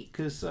really neat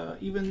because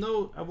even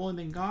though I've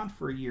only been gone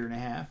for a year and a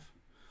half,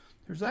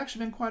 there's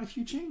actually been quite a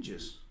few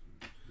changes.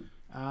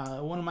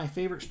 One of my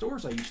favorite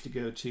stores I used to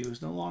go to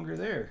is no longer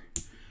there.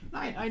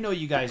 I know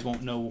you guys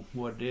won't know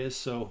what it is,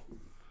 so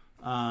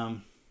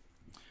I'm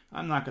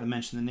not going to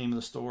mention the name of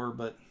the store,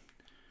 but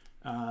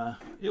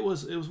it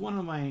was one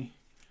of my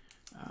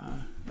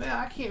well,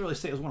 I can't really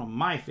say it was one of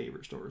my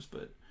favorite stores,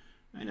 but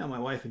I know my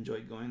wife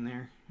enjoyed going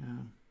there.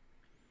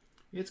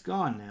 It's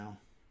gone now,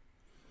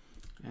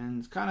 and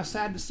it's kind of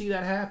sad to see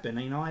that happen.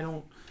 You know,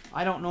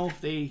 I don't know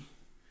if they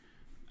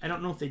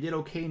did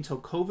okay until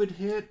COVID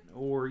hit,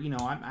 or you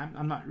know,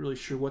 I'm not really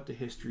sure what the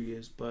history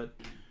is, but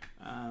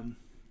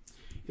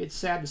it's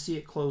sad to see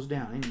it close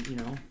down. And you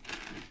know.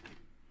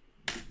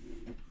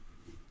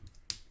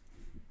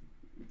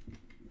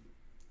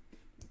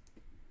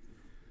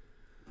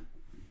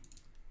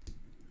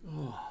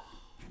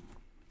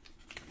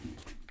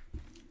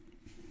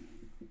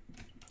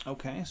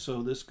 Okay,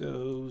 so this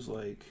goes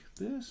like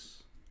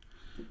this.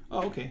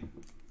 Oh, okay.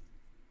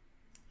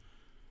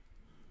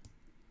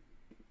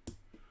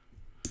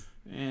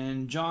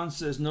 And John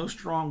says, no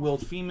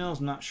strong-willed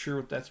females. Not sure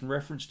what that's in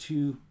reference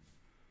to.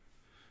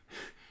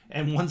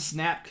 And one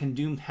snap can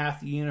doom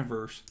half the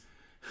universe.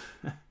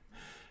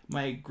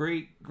 My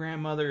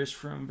great-grandmother is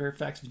from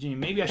Fairfax, Virginia.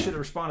 Maybe I should have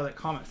responded to that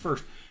comment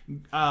first.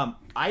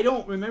 I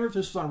don't remember if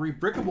this was on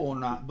Rebrickable or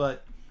not,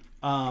 but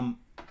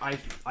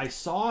I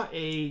saw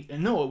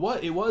no,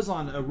 it was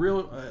on a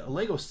real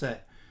Lego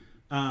set.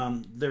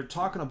 They're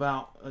talking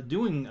about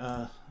doing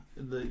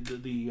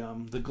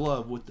the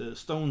glove with the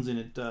stones in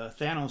it.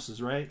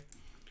 Thanos's, right?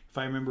 If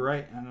I remember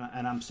right,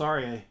 and I'm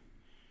sorry I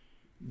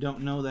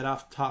don't know that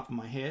off the top of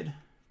my head,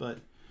 but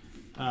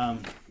I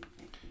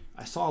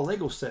saw a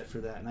Lego set for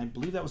that, and I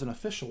believe that was an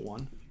official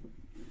one.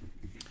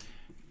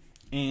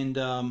 And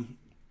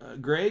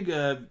Greg,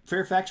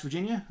 Fairfax,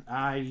 Virginia.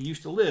 I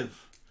used to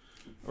live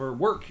or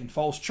work in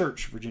Falls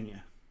Church,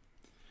 Virginia,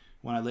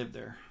 when I lived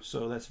there.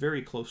 So that's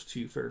very close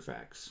to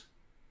Fairfax.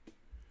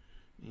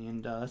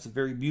 And that's a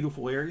very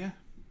beautiful area.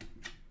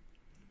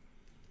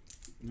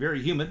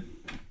 Very humid.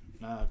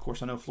 Of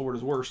course, I know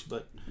Florida's worse,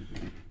 but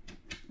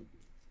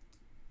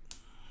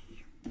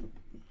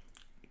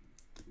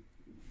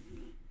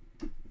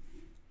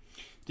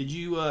did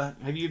you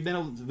have you been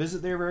able to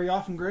visit there very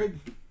often, Greg?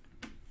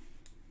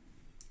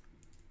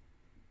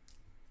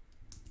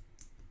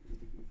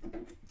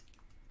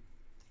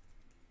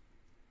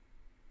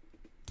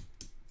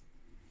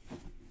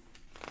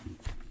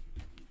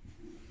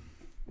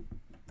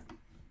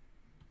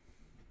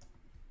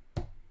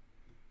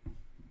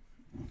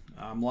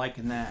 I'm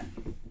liking that.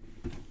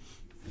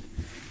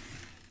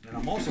 And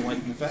I'm also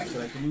liking the fact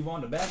that I can move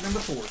on to bag number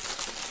 4.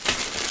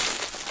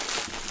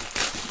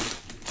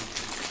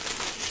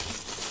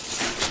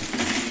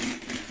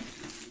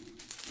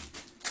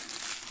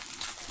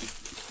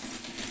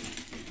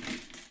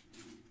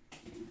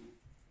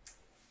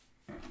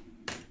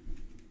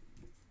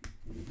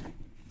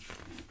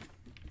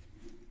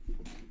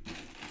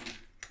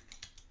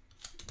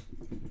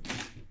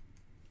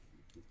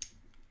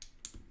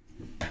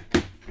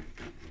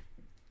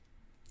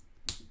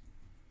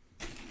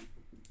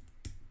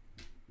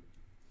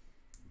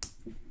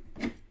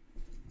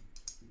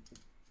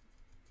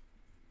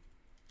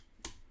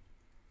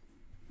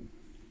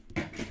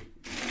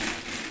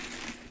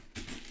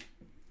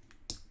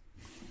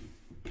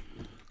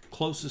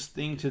 Closest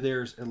thing to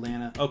there is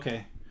Atlanta.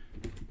 Okay.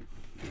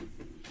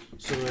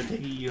 So I take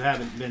it you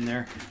haven't been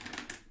there.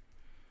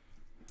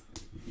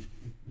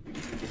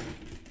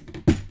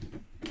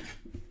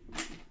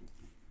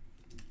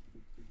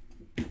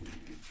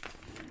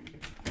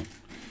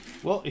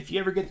 Well, if you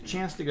ever get the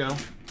chance to go,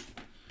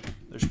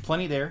 there's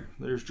plenty there.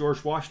 There's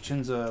George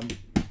Washington's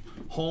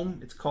home.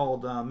 It's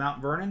called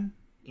Mount Vernon,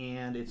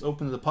 and it's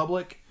open to the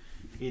public.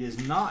 It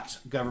is not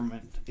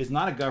government. It's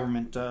not a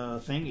government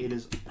thing. It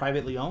is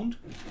privately owned,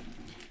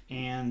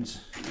 and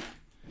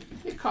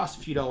it costs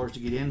a few dollars to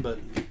get in. But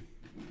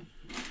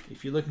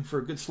if you're looking for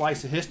a good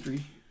slice of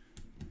history,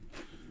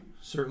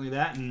 certainly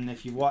that. And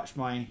if you've watched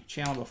my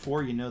channel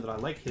before, you know that I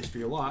like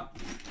history a lot.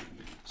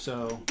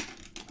 So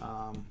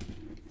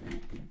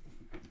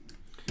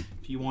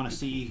if you want to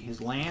see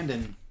his land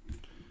and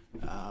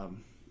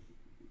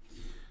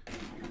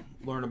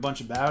learn a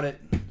bunch about it,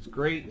 it's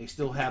great. They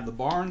still have the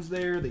barns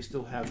there. They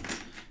still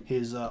have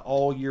his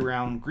all year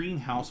round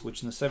greenhouse,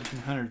 which in the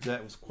 1700s,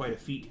 that was quite a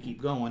feat to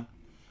keep going.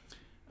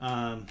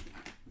 Of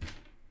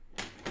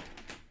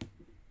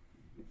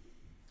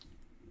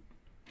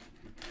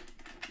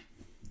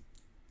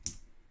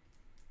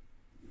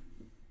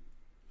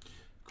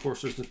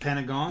course, there's the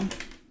Pentagon,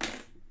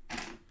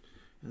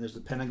 and there's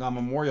the Pentagon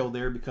Memorial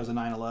there because of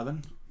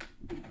 9/11.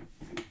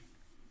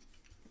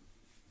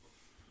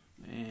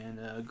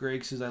 And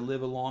Greg says, I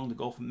live along the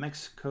Gulf of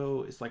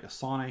Mexico. It's like a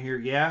sauna here.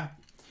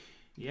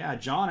 Yeah,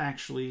 John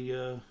actually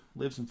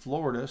lives in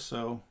Florida,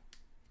 so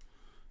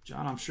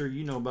John, I'm sure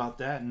you know about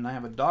that, and I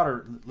have a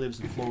daughter that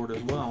lives in Florida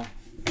as well.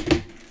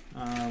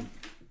 I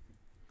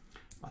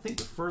think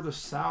the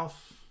furthest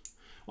south,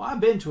 well,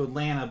 I've been to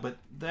Atlanta, but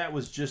that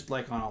was just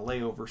like on a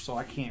layover, so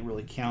I can't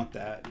really count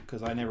that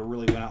because I never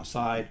really went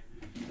outside.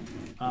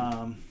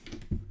 I've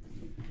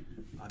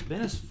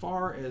been as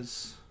far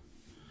as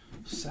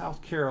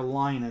South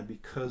Carolina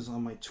because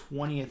on my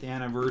 20th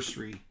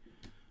anniversary,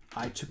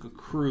 I took a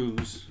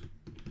cruise,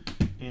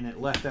 and it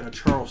left out of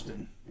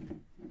Charleston.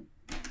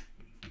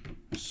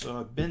 So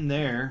I've been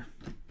there,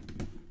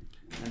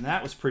 and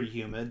that was pretty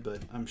humid,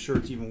 but I'm sure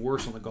it's even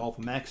worse on the Gulf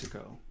of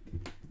Mexico.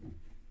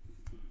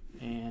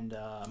 And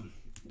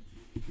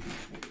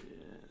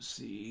let's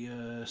see,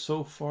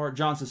 so far,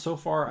 John says, so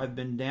far I've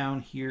been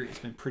down here, it's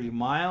been pretty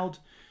mild.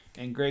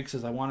 And Greg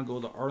says, I want to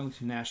go to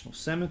Arlington National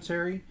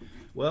Cemetery.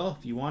 Well,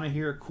 if you want to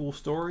hear a cool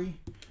story,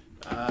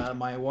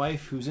 my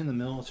wife, who's in the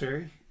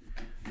military,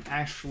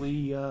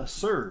 actually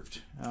served.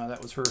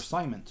 That was her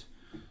assignment,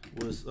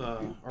 was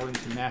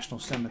Arlington National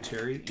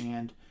Cemetery,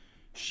 and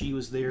she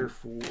was there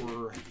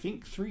for, I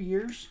think, 3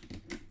 years.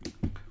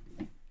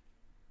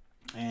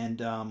 And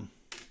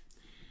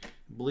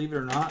believe it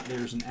or not,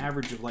 there's an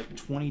average of like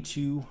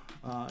 22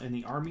 in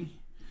the Army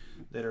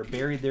that are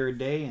buried there a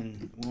day.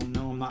 And, well,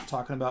 no, I'm not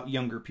talking about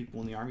younger people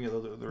in the Army,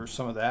 although there's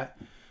some of that.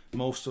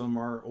 Most of them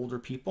are older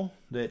people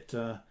that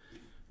are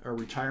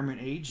retirement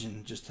age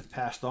and just have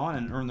passed on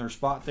and earned their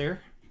spot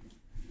there.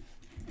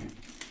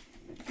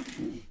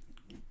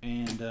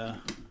 And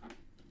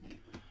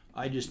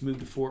I just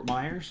moved to Fort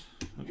Myers.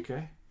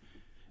 Okay.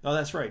 Oh,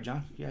 that's right,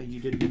 John. Yeah, you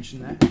did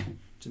mention that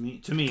to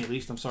me at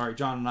least. I'm sorry,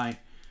 John and I,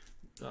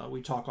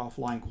 we talk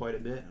offline quite a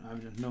bit.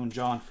 I've known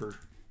John for,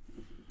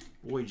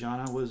 boy,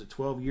 John, what is it,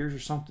 12 years or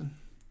something?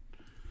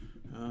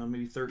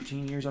 Maybe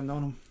 13 years I've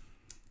known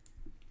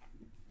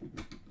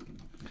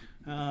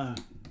him.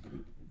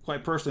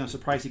 Quite personally, I'm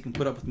surprised he can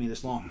put up with me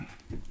this long.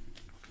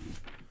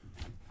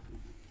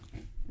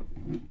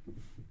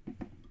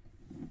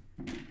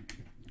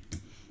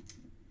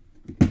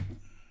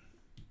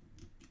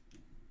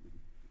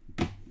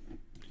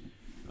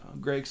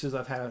 Greg says,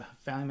 I've had a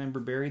family member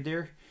buried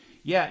there.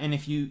 Yeah, and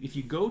if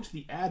you go to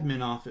the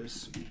admin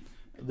office,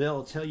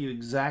 they'll tell you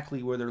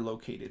exactly where they're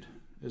located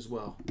as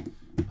well.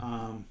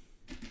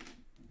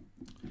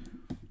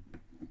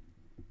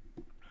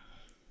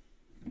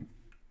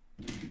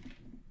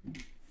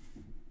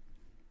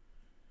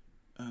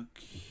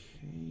 Okay,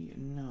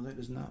 no, that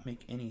does not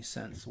make any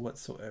sense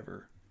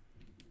whatsoever.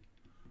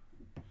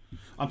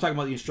 I'm talking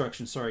about the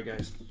instructions. Sorry,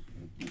 guys.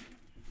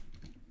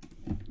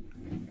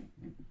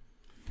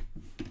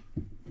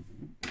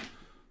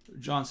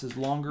 John says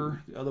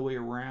longer, the other way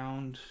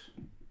around.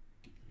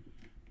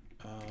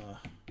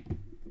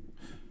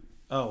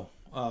 Oh,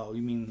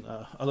 you mean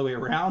other way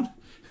around?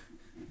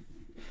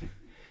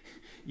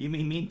 You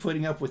mean me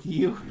putting up with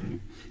you?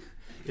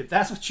 If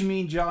that's what you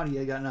mean, John,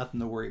 you got nothing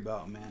to worry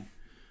about, man.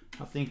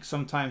 I think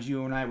sometimes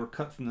you and I were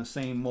cut from the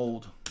same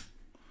mold.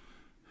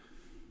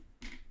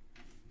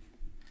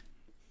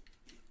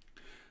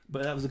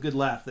 But that was a good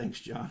laugh. Thanks,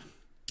 John.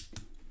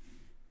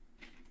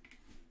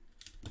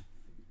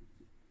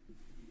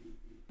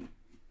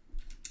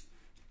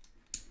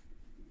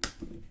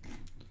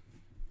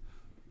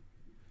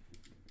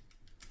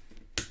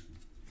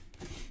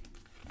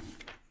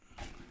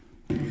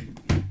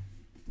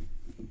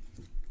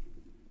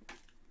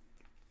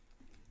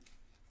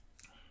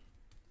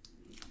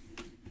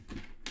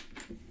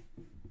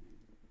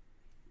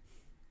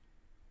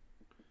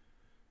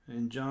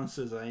 And John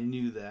says, I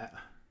knew that.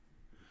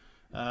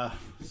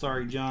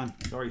 Sorry, John.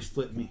 It already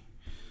slipped me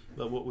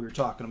about what we were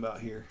talking about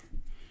here.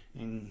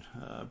 And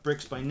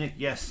Bricks by Nick,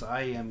 yes,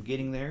 I am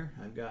getting there.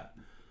 I've got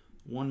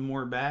one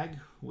more bag,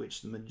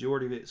 which the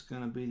majority of it is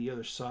going to be the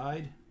other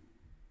side.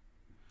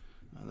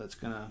 That's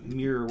going to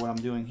mirror what I'm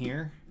doing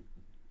here.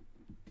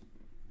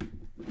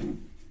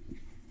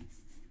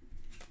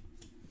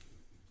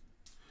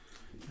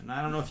 And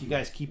I don't know if you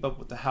guys keep up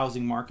with the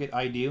housing market.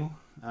 I do.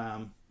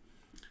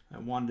 I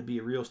wanted to be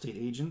a real estate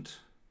agent,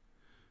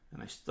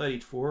 and I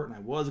studied for it, and I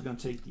was going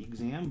to take the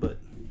exam, but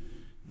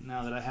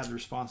now that I have the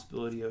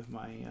responsibility of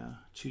my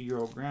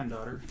 2-year-old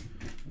granddaughter,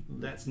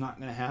 that's not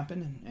going to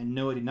happen. And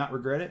no, I did not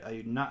regret it. I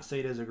did not say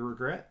it as a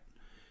regret.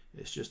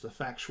 It's just a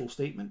factual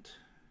statement.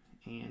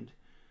 And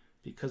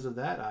because of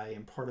that, I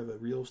am part of a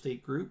real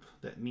estate group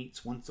that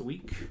meets once a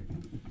week.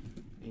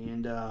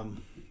 And the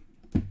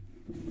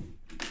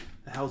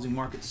housing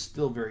market's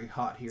still very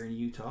hot here in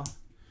Utah.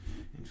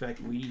 In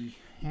fact, we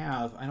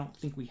have, I don't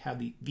think we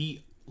have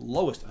the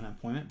lowest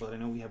unemployment, but I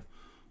know we have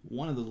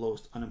one of the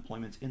lowest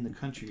unemployments in the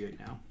country right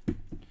now.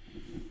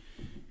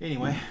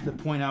 Anyway, the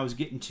point I was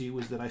getting to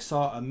was that I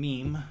saw a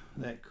meme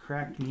that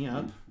cracked me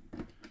up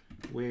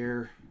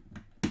where,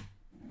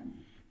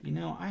 you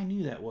know, I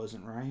knew that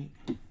wasn't right.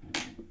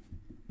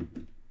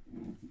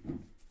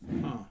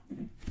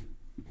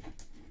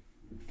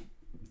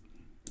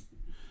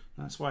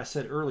 That's why I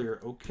said earlier,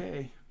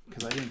 okay,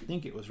 because I didn't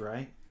think it was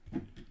right.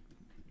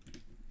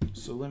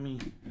 So let me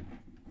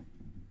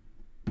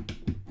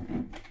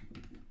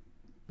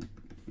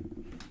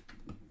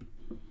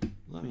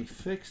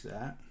fix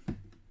that.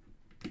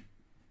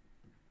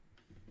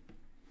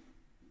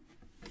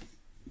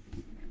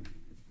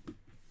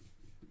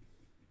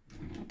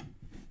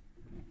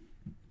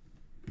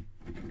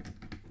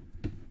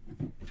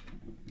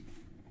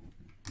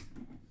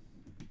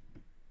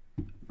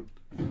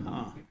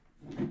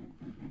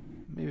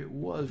 Maybe it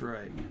was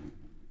right.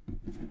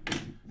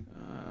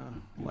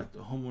 Like the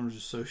homeowners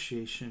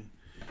association.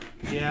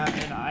 Yeah,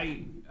 and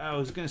I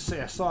was gonna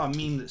say I saw a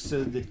meme that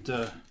said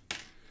that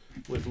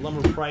with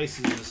lumber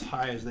prices as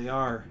high as they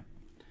are,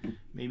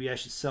 maybe I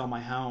should sell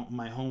my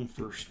home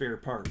for spare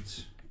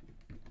parts.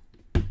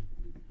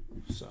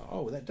 So,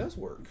 oh, that does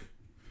work.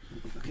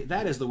 Okay,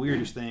 that is the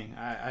weirdest thing.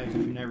 I've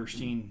never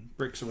seen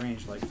bricks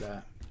arranged like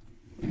that.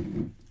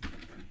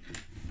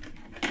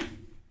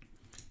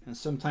 And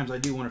sometimes I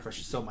do wonder if I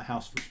should sell my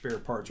house for spare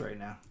parts right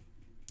now.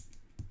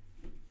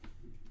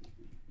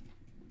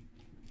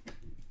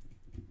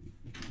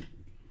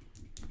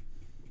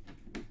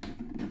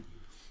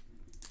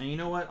 And you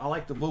know what? I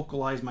like to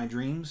vocalize my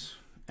dreams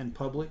in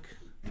public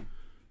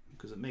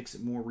because it makes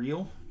it more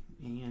real.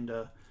 And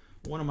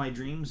one of my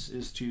dreams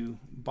is to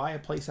buy a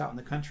place out in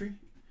the country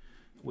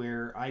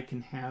where I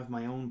can have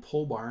my own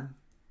pole barn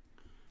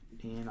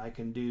and I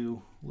can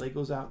do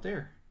Legos out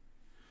there.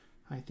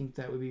 I think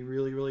that would be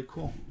really, really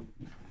cool.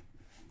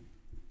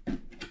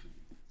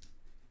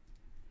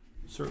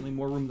 Certainly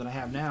more room than I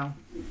have now.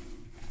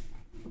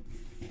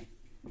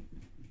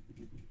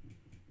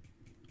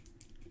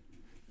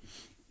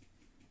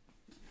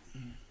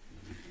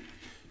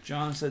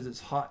 John says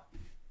it's hot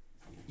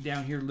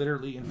down here,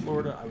 literally in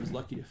Florida. I was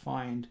lucky to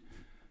find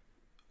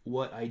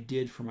what I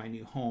did for my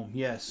new home.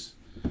 Yes,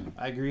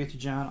 I agree with you,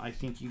 John. I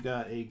think you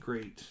got a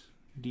great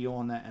deal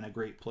on that and a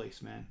great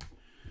place, man.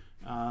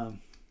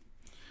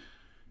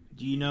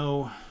 Do you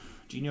know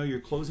your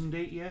closing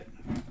date yet?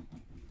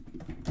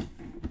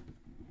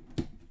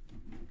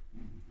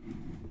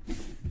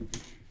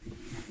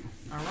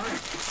 All right.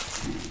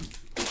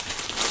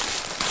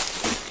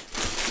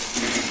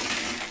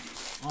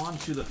 On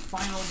to the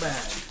final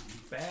bag.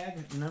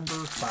 Bag number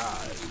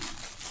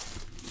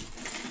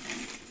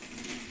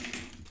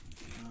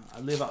 5. I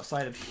live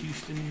outside of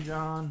Houston,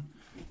 John.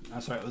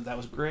 Sorry, that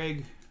was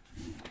Greg.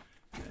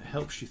 It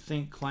helps you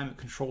think.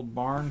 Climate-controlled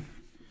barn.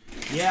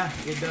 Yeah,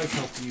 it does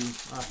help you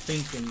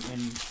think and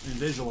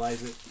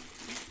visualize it.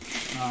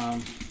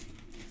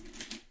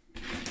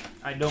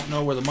 I don't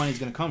know where the money's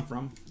going to come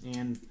from,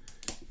 and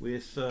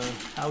with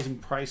housing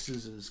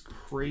prices as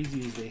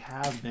crazy as they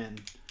have been,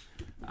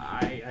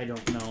 I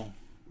don't know.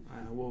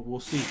 We'll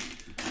see.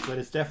 But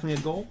it's definitely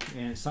a goal,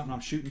 and it's something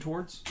I'm shooting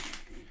towards.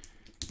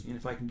 And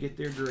if I can get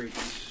there, great.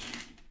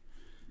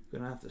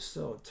 Gonna have to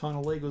sell a ton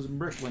of Legos and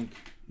Bricklink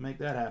to make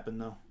that happen,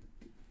 though.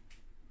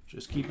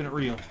 Just keeping it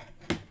real.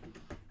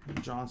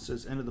 John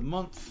says end of the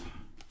month.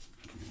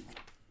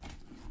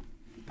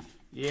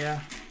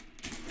 Yeah.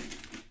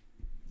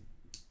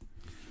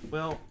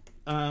 Well,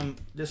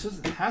 this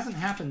hasn't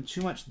happened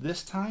too much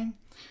this time,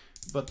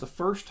 but the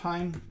first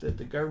time that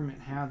the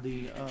government had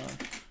the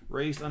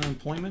raised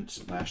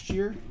unemployment last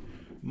year,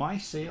 my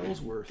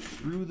sales were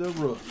through the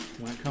roof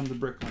when it comes to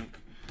Bricklink.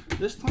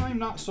 This time,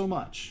 not so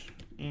much,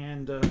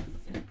 and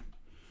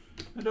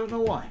I don't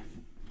know why.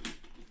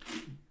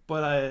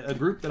 But a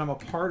group that I'm a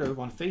part of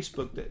on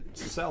Facebook, that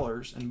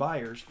sellers and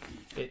buyers,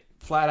 it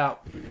flat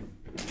out,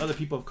 other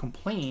people have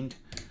complained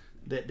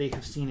that they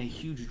have seen a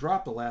huge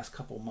drop the last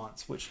couple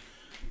months, which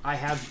I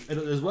have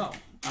as well.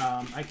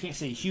 I can't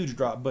say a huge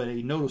drop, but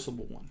a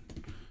noticeable one.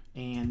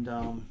 And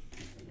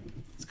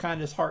it's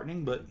kind of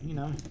disheartening, but you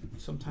know,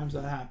 sometimes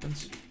that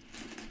happens.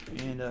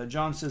 And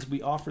John says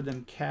we offered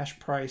them cash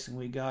price and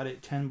we got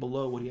it 10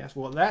 below what he asked.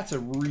 Well, that's a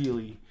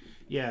really,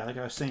 yeah, like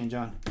I was saying,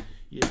 John,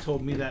 you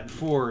told me that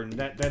before, and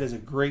that is a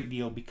great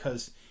deal,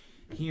 because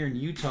here in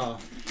Utah,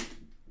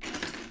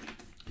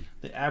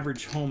 the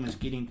average home is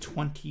getting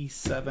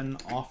 27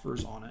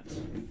 offers on it.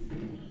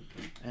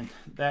 And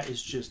that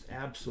is just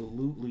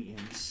absolutely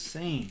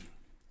insane.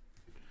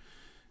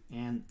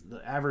 And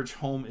the average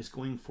home is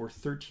going for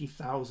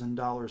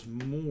 $30,000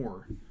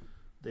 more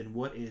than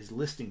what it is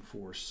listing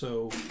for.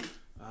 So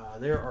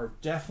there are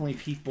definitely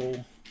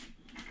people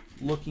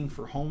looking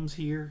for homes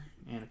here.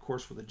 And of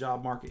course, with the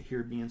job market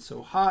here being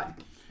so hot,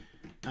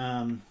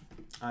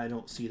 I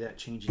don't see that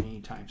changing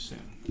anytime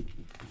soon.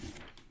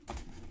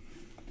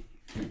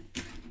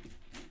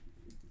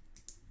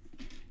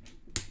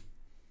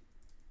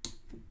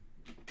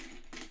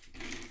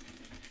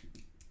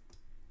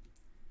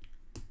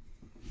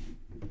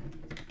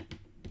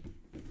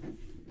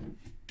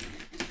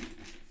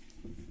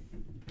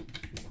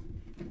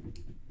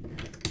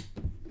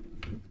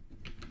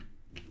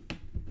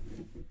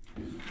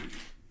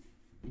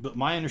 But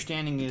my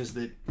understanding is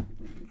that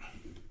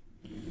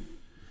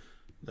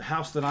the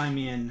house that I'm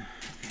in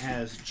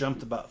has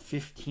jumped about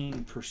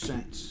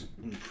 15%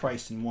 in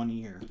price in 1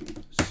 year.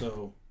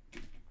 So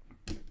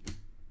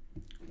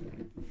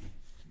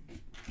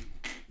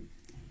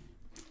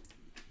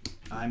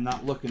I'm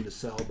not looking to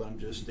sell, but I'm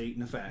just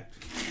stating a fact.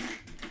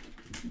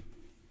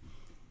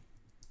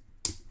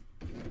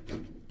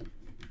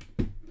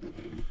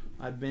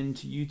 I've been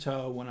to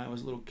Utah when I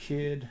was a little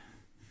kid.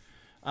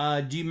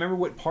 Do you remember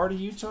what part of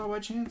Utah by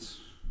chance?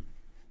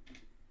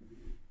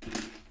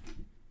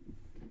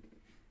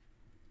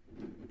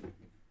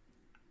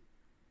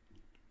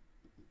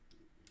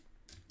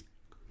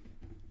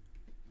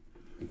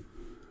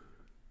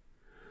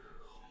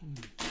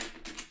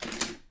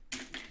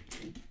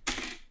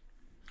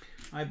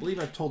 I believe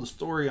I've told the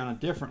story on a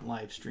different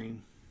live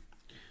stream,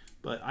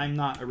 but I'm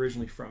not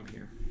originally from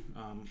here.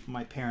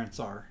 My parents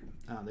are.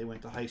 They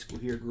went to high school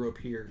here, grew up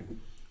here,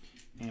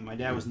 and my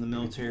dad was in the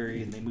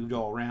military, and they moved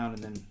all around,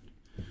 and then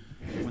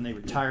when they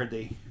retired,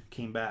 they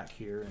came back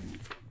here. And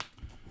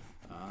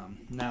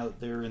now that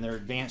they're in their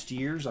advanced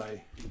years,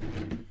 I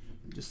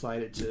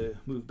decided to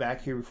move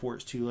back here before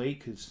it's too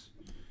late, because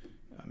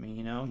I mean,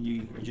 you know,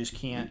 you just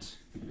can't,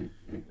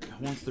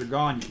 once they're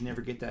gone, you can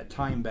never get that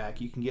time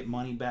back. You can get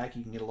money back,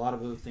 you can get a lot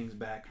of other things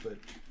back, but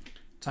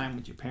time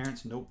with your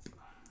parents, nope.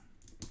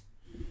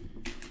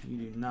 You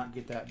do not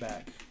get that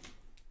back.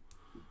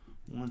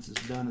 Once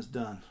it's done, it's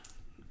done.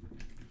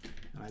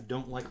 And I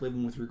don't like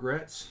living with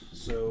regrets,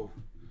 so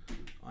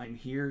I'm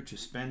here to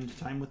spend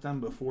time with them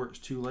before it's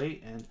too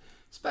late, and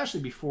especially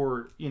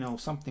before, you know,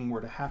 something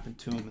were to happen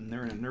to them and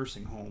they're in a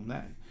nursing home.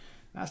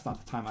 That's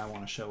not the time I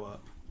want to show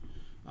up.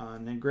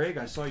 And then Greg,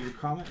 I saw your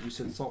comment. You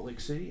said Salt Lake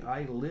City.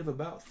 I live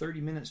about 30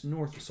 minutes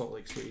north of Salt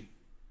Lake City.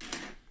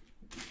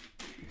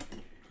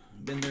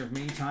 Been there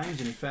many times,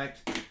 and in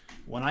fact,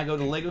 when I go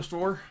to the Lego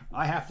store,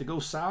 I have to go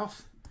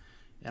south,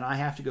 and I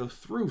have to go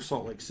through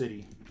Salt Lake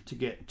City to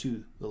get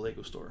to the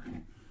Lego store.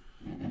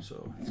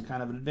 So it's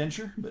kind of an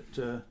adventure, but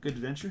good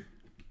adventure.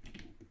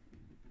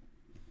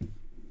 Okay,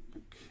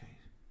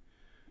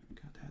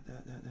 got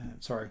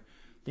that. Sorry,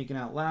 thinking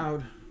out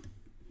loud.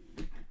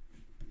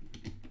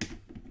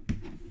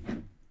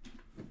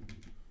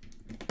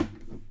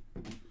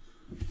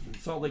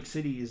 Salt Lake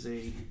City is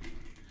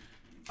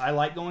I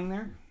like going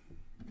there.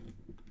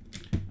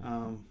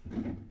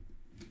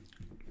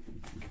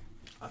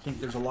 I think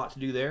there's a lot to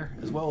do there,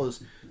 as well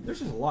as there's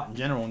just a lot in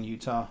general in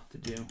Utah to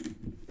do.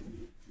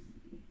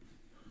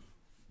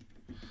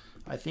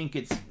 I think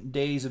its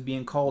days of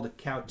being called a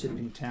cow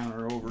tipping town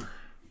are over.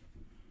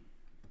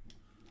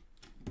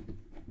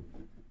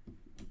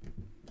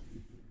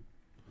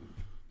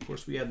 Of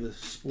course, we have the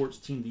sports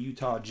team, the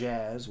Utah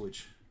Jazz,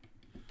 which,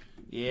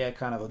 yeah,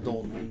 kind of a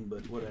dull name,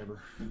 but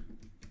whatever.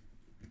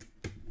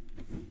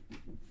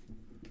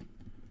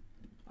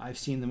 I've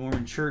seen the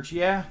Mormon Church.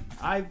 Yeah,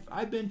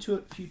 I've been to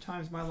it a few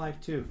times in my life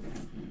too.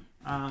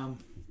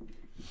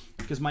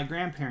 Because my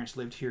grandparents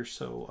lived here,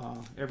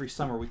 so every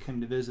summer we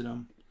came to visit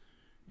them.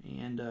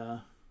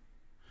 And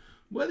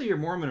whether you're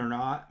Mormon or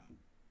not,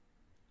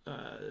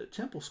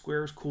 Temple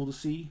Square is cool to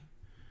see,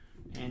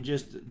 and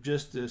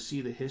just to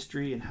see the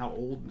history and how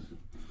old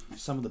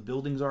some of the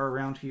buildings are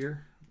around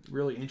here.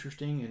 Really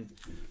interesting. And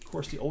of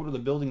course, the older the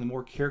building, the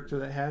more character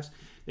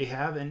they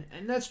have, and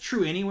that's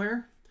true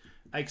anywhere.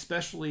 I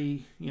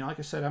especially, you know, like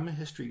I said, I'm a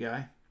history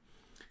guy,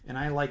 and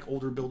I like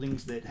older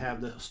buildings that have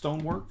the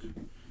stonework.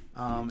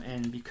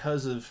 And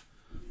because of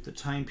the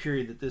time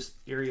period that this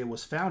area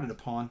was founded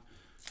upon,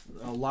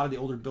 a lot of the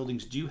older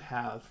buildings do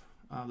have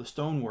the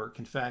stonework.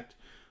 In fact,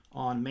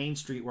 on Main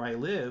Street where I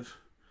live,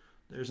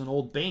 there's an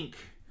old bank,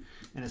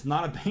 and it's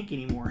not a bank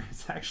anymore.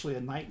 It's actually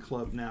a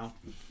nightclub now.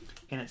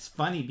 And it's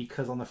funny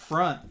because on the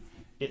front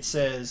it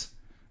says,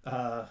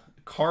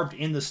 carved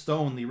in the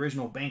stone, the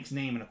original bank's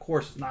name, and of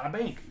course it's not a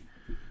bank.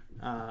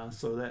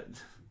 So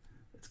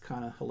it's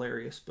kind of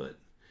hilarious, but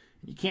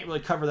you can't really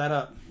cover that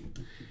up.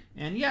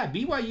 And yeah,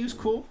 BYU's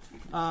cool.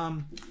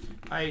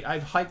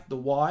 I've hiked the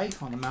Y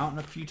on the mountain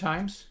a few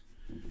times.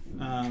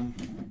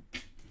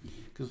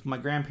 Because my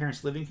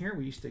grandparents living here,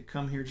 we used to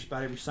come here just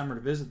about every summer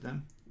to visit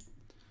them.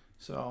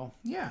 So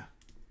yeah,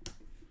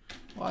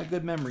 a lot of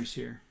good memories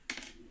here.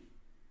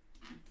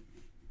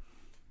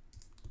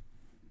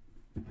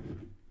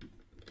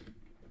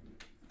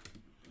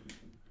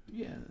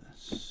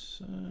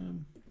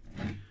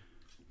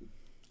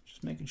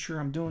 sure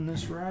I'm doing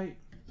this right,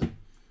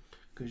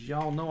 because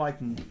y'all know I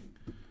can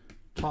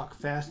talk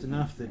fast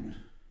enough that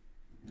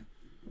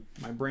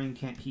my brain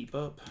can't keep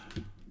up.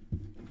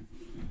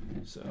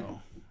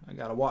 So I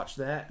gotta watch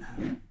that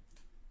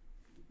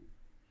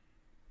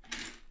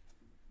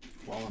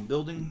while I'm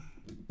building.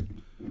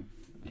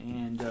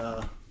 And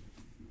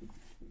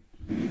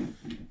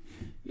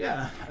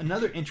yeah,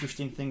 another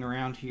interesting thing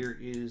around here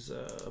is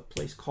a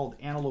place called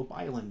Antelope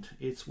Island.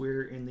 It's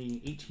where in the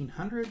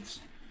 1800s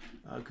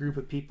a group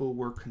of people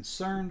were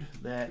concerned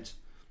that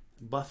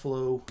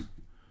buffalo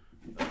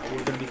were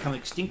going to become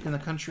extinct in the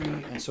country,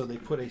 and so they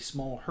put a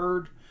small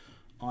herd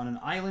on an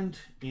island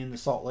in the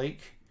Salt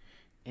Lake.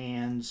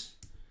 And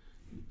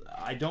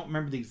I don't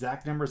remember the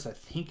exact numbers. I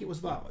think it was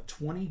about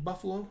 20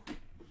 buffalo.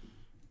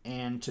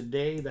 And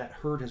today that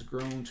herd has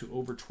grown to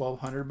over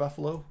 1,200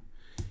 buffalo.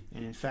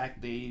 And in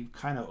fact, they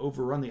kind of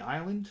overrun the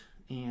island.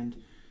 And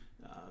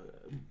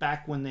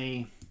back when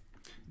they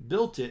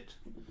built it,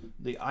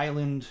 the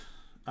island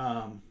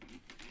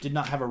did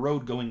not have a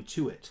road going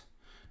to it.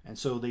 And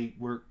so they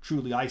were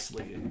truly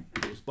isolated,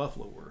 those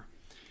buffalo were.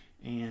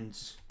 And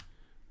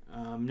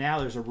now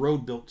there's a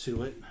road built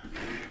to it,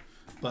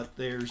 but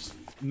there's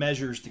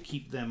measures to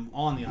keep them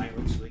on the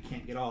island so they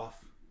can't get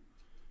off.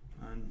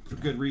 And for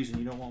good reason.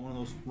 You don't want one of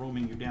those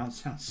roaming your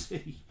downtown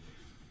city.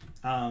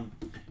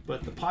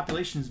 But the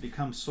population has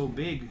become so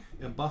big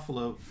of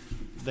buffalo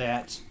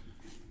that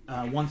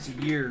once a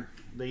year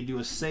they do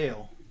a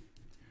sale,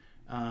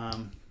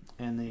 and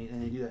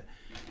they do that.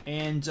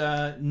 And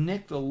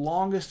Nick, the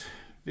longest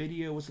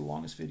video was the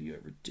longest video I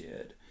ever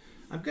did.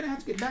 I'm gonna have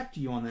to get back to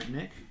you on that,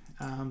 Nick,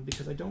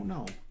 because I don't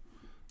know.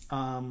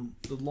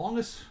 The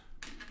longest,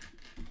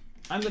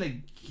 I'm gonna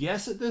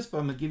guess at this, but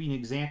I'm gonna give you an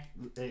exact.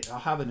 I'll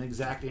have an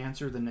exact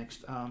answer the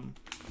next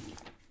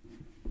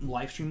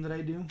live stream that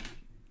I do.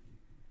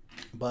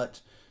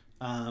 But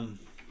I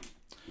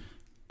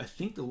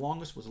think the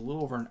longest was a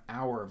little over an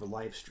hour of a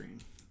live stream,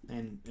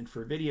 and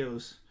for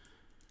videos,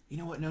 you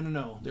know what?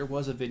 No. There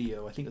was a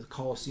video. I think the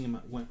Coliseum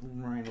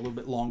ran a little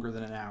bit longer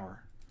than an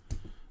hour.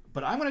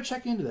 But I'm gonna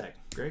check into that,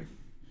 Greg,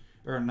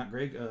 or not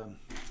Greg,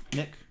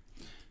 Nick.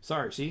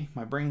 Sorry, see,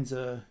 my brain's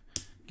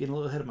getting a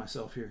little ahead of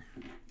myself here.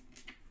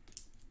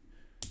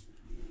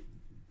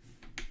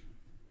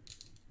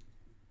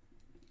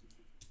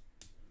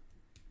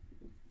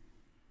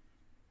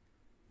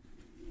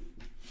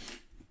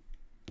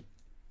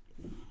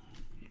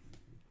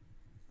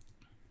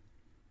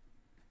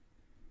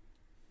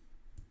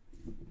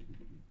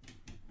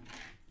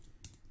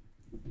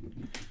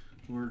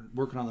 We're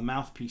working on the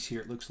mouthpiece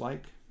here, it looks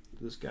like,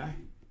 this guy.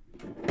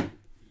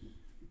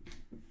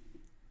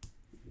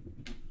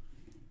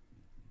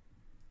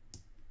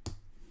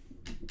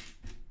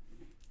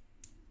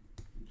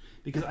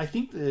 Because I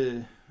think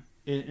and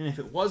if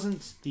it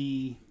wasn't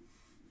the...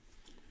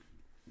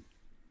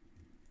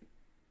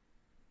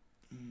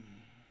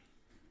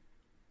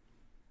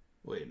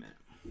 Wait a minute.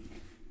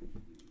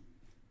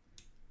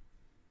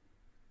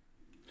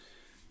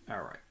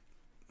 All right.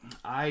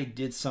 I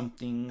did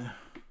something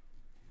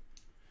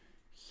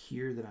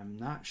here that I'm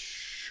not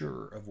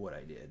sure of what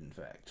I did, in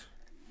fact.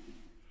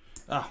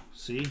 Oh,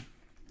 see?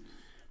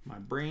 My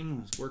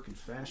brain was working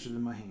faster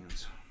than my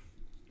hands.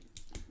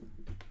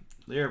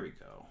 There we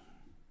go.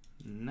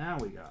 Now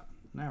we're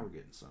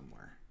getting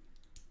somewhere.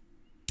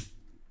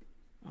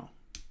 Oh.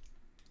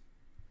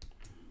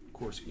 Of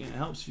course, again, it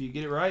helps if you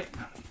get it right.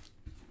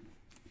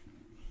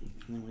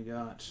 And then we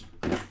got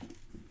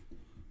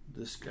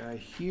this guy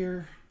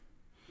here.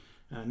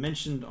 I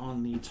mentioned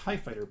on the TIE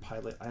Fighter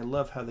pilot, I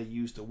love how they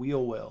used a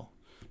wheel well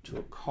to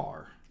a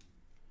car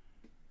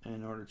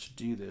in order to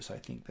do this. I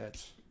think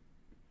that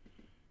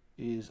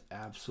is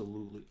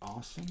absolutely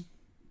awesome.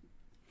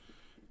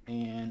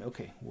 And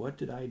okay, what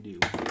did I do?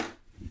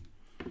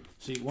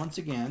 See, once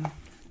again,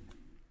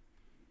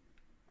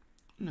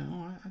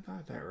 no, I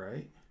got that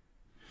right.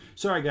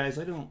 Sorry guys,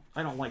 I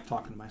don't like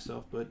talking to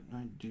myself, but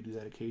I do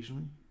that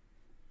occasionally.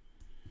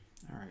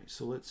 All right,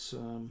 so let's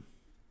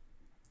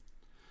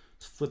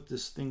flip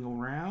this thing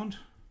around.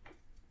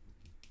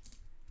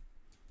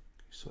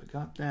 So I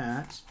got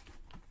that,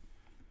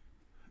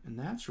 and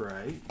that's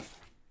right.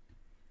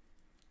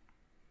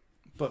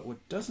 But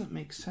what doesn't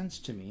make sense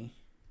to me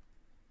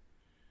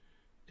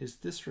is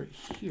this right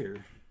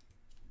here.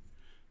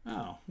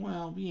 Oh,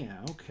 well, yeah,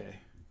 okay.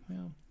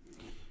 Well,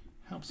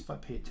 helps if I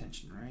pay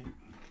attention, right?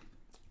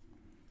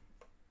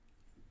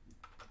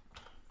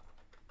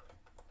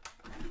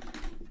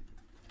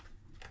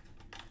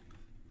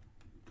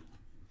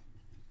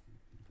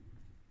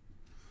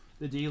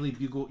 The Daily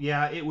Bugle,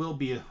 yeah, it will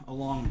be a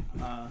long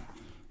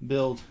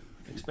build,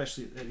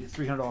 especially at a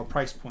 $300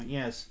 price point,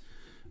 yes.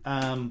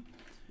 I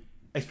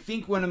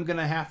think what I'm going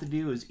to have to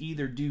do is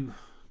either do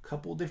a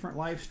couple different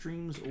live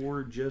streams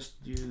or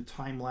just do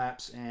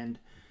time-lapse. And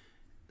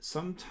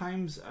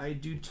sometimes I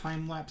do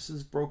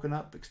time-lapses broken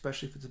up,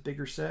 especially if it's a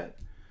bigger set.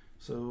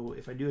 So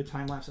if I do a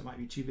time-lapse, it might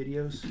be 2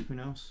 videos. Who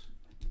knows?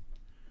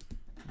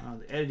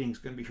 The editing is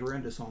going to be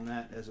horrendous on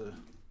that as a...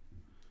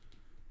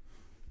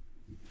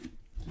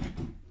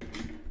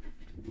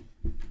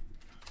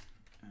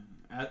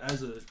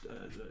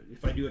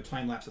 if I do a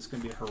time lapse, it's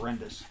going to be a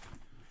horrendous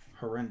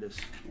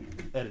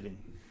editing.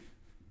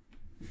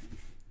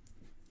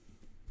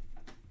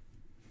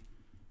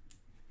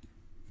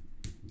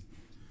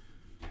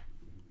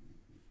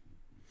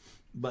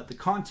 But the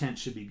content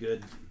should be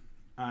good.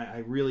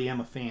 I really am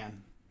a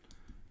fan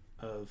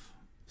of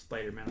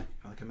Spider-Man,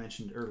 like I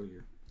mentioned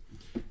earlier.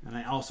 And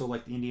I also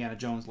like the Indiana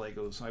Jones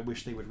Legos. I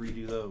wish they would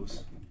redo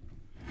those.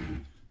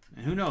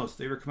 And who knows, if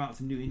they ever come out with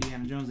a new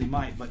Indiana Jones, they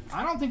might. But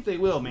I don't think they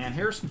will, man.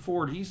 Harrison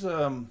Ford, he's,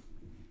 no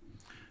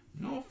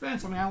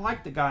offense, I mean, I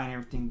like the guy and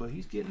everything, but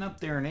he's getting up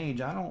there in age.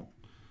 I don't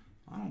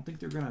think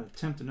they're going to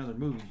attempt another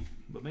movie.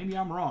 But maybe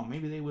I'm wrong.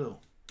 Maybe they will.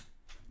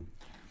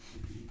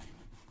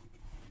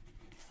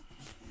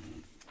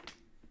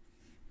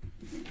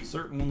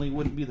 Certainly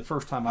wouldn't be the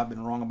first time I've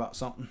been wrong about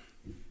something.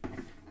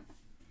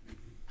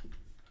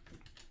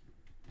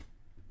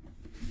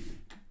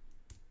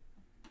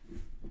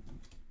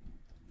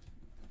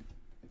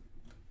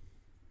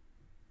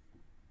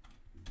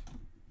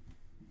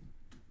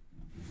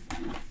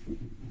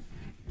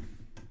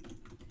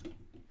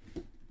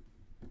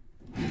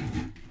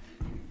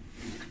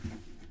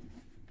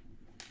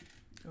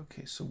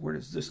 Okay, so where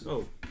does this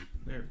go?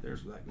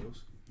 There's where that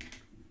goes.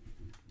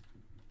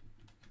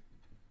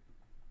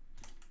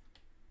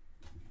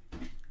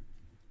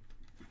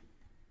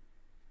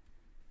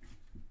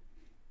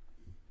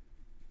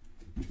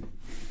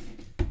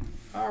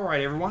 All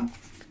right, everyone.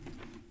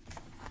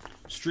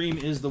 Stream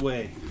is the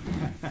way.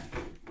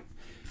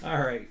 All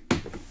right.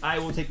 I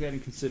will take that in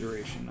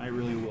consideration. I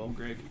really will,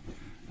 Greg.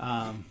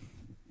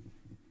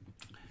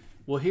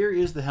 Well, here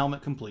is the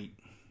helmet complete.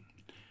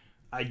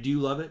 I do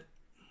love it.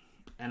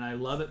 And I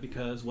love it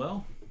because,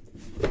 well,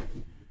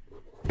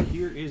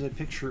 here is a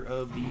picture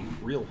of the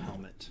real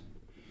helmet.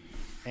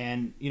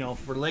 And, you know,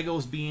 for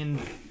Legos being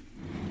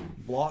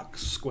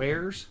blocks,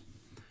 squares,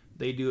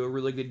 they do a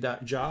really good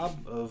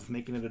job of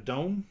making it a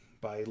dome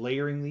by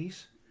layering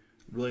these.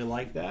 Really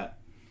like that.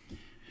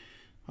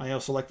 I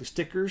also like the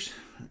stickers,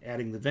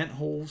 adding the vent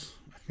holes.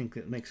 I think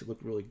that makes it look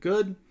really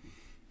good.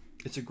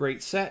 It's a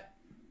great set.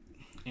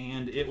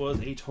 And it was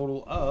a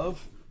total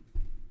of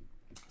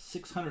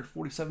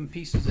 647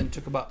 pieces and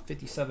took about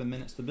 57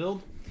 minutes to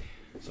build.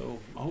 So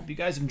I hope you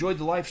guys enjoyed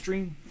the live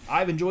stream.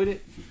 I've enjoyed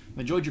it. I've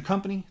enjoyed your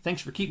company.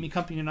 Thanks for keeping me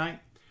company tonight.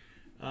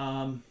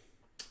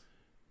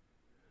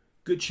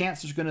 Good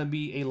chance there's going to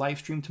be a live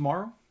stream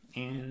tomorrow,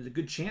 and there's a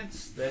good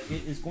chance that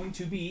it is going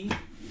to be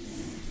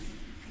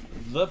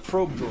the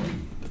Probe Droid.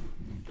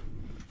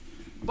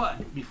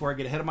 But before I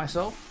get ahead of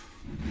myself,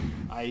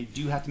 I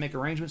do have to make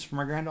arrangements for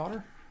my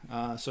granddaughter.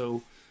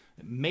 So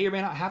it may or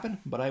may not happen,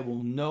 but I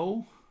will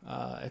know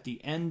at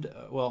the end.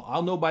 Well,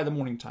 I'll know by the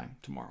morning time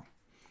tomorrow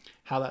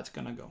how that's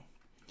going to go.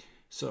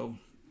 So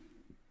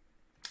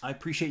I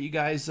appreciate you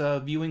guys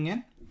viewing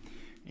in,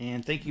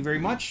 and thank you very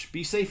much.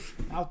 Be safe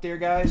out there,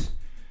 guys.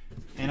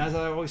 And as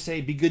I always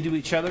say, be good to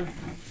each other.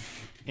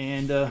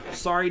 And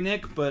sorry,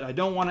 Nick, but I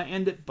don't want to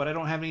end it, but I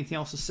don't have anything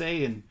else to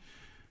say. And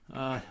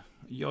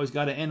you always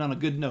got to end on a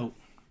good note,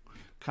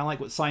 kind of like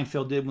what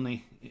Seinfeld did when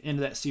they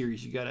ended that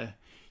series. You gotta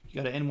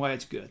end while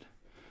it's good.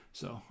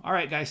 So, all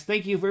right, guys,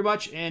 thank you very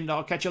much, and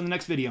I'll catch you on the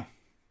next video.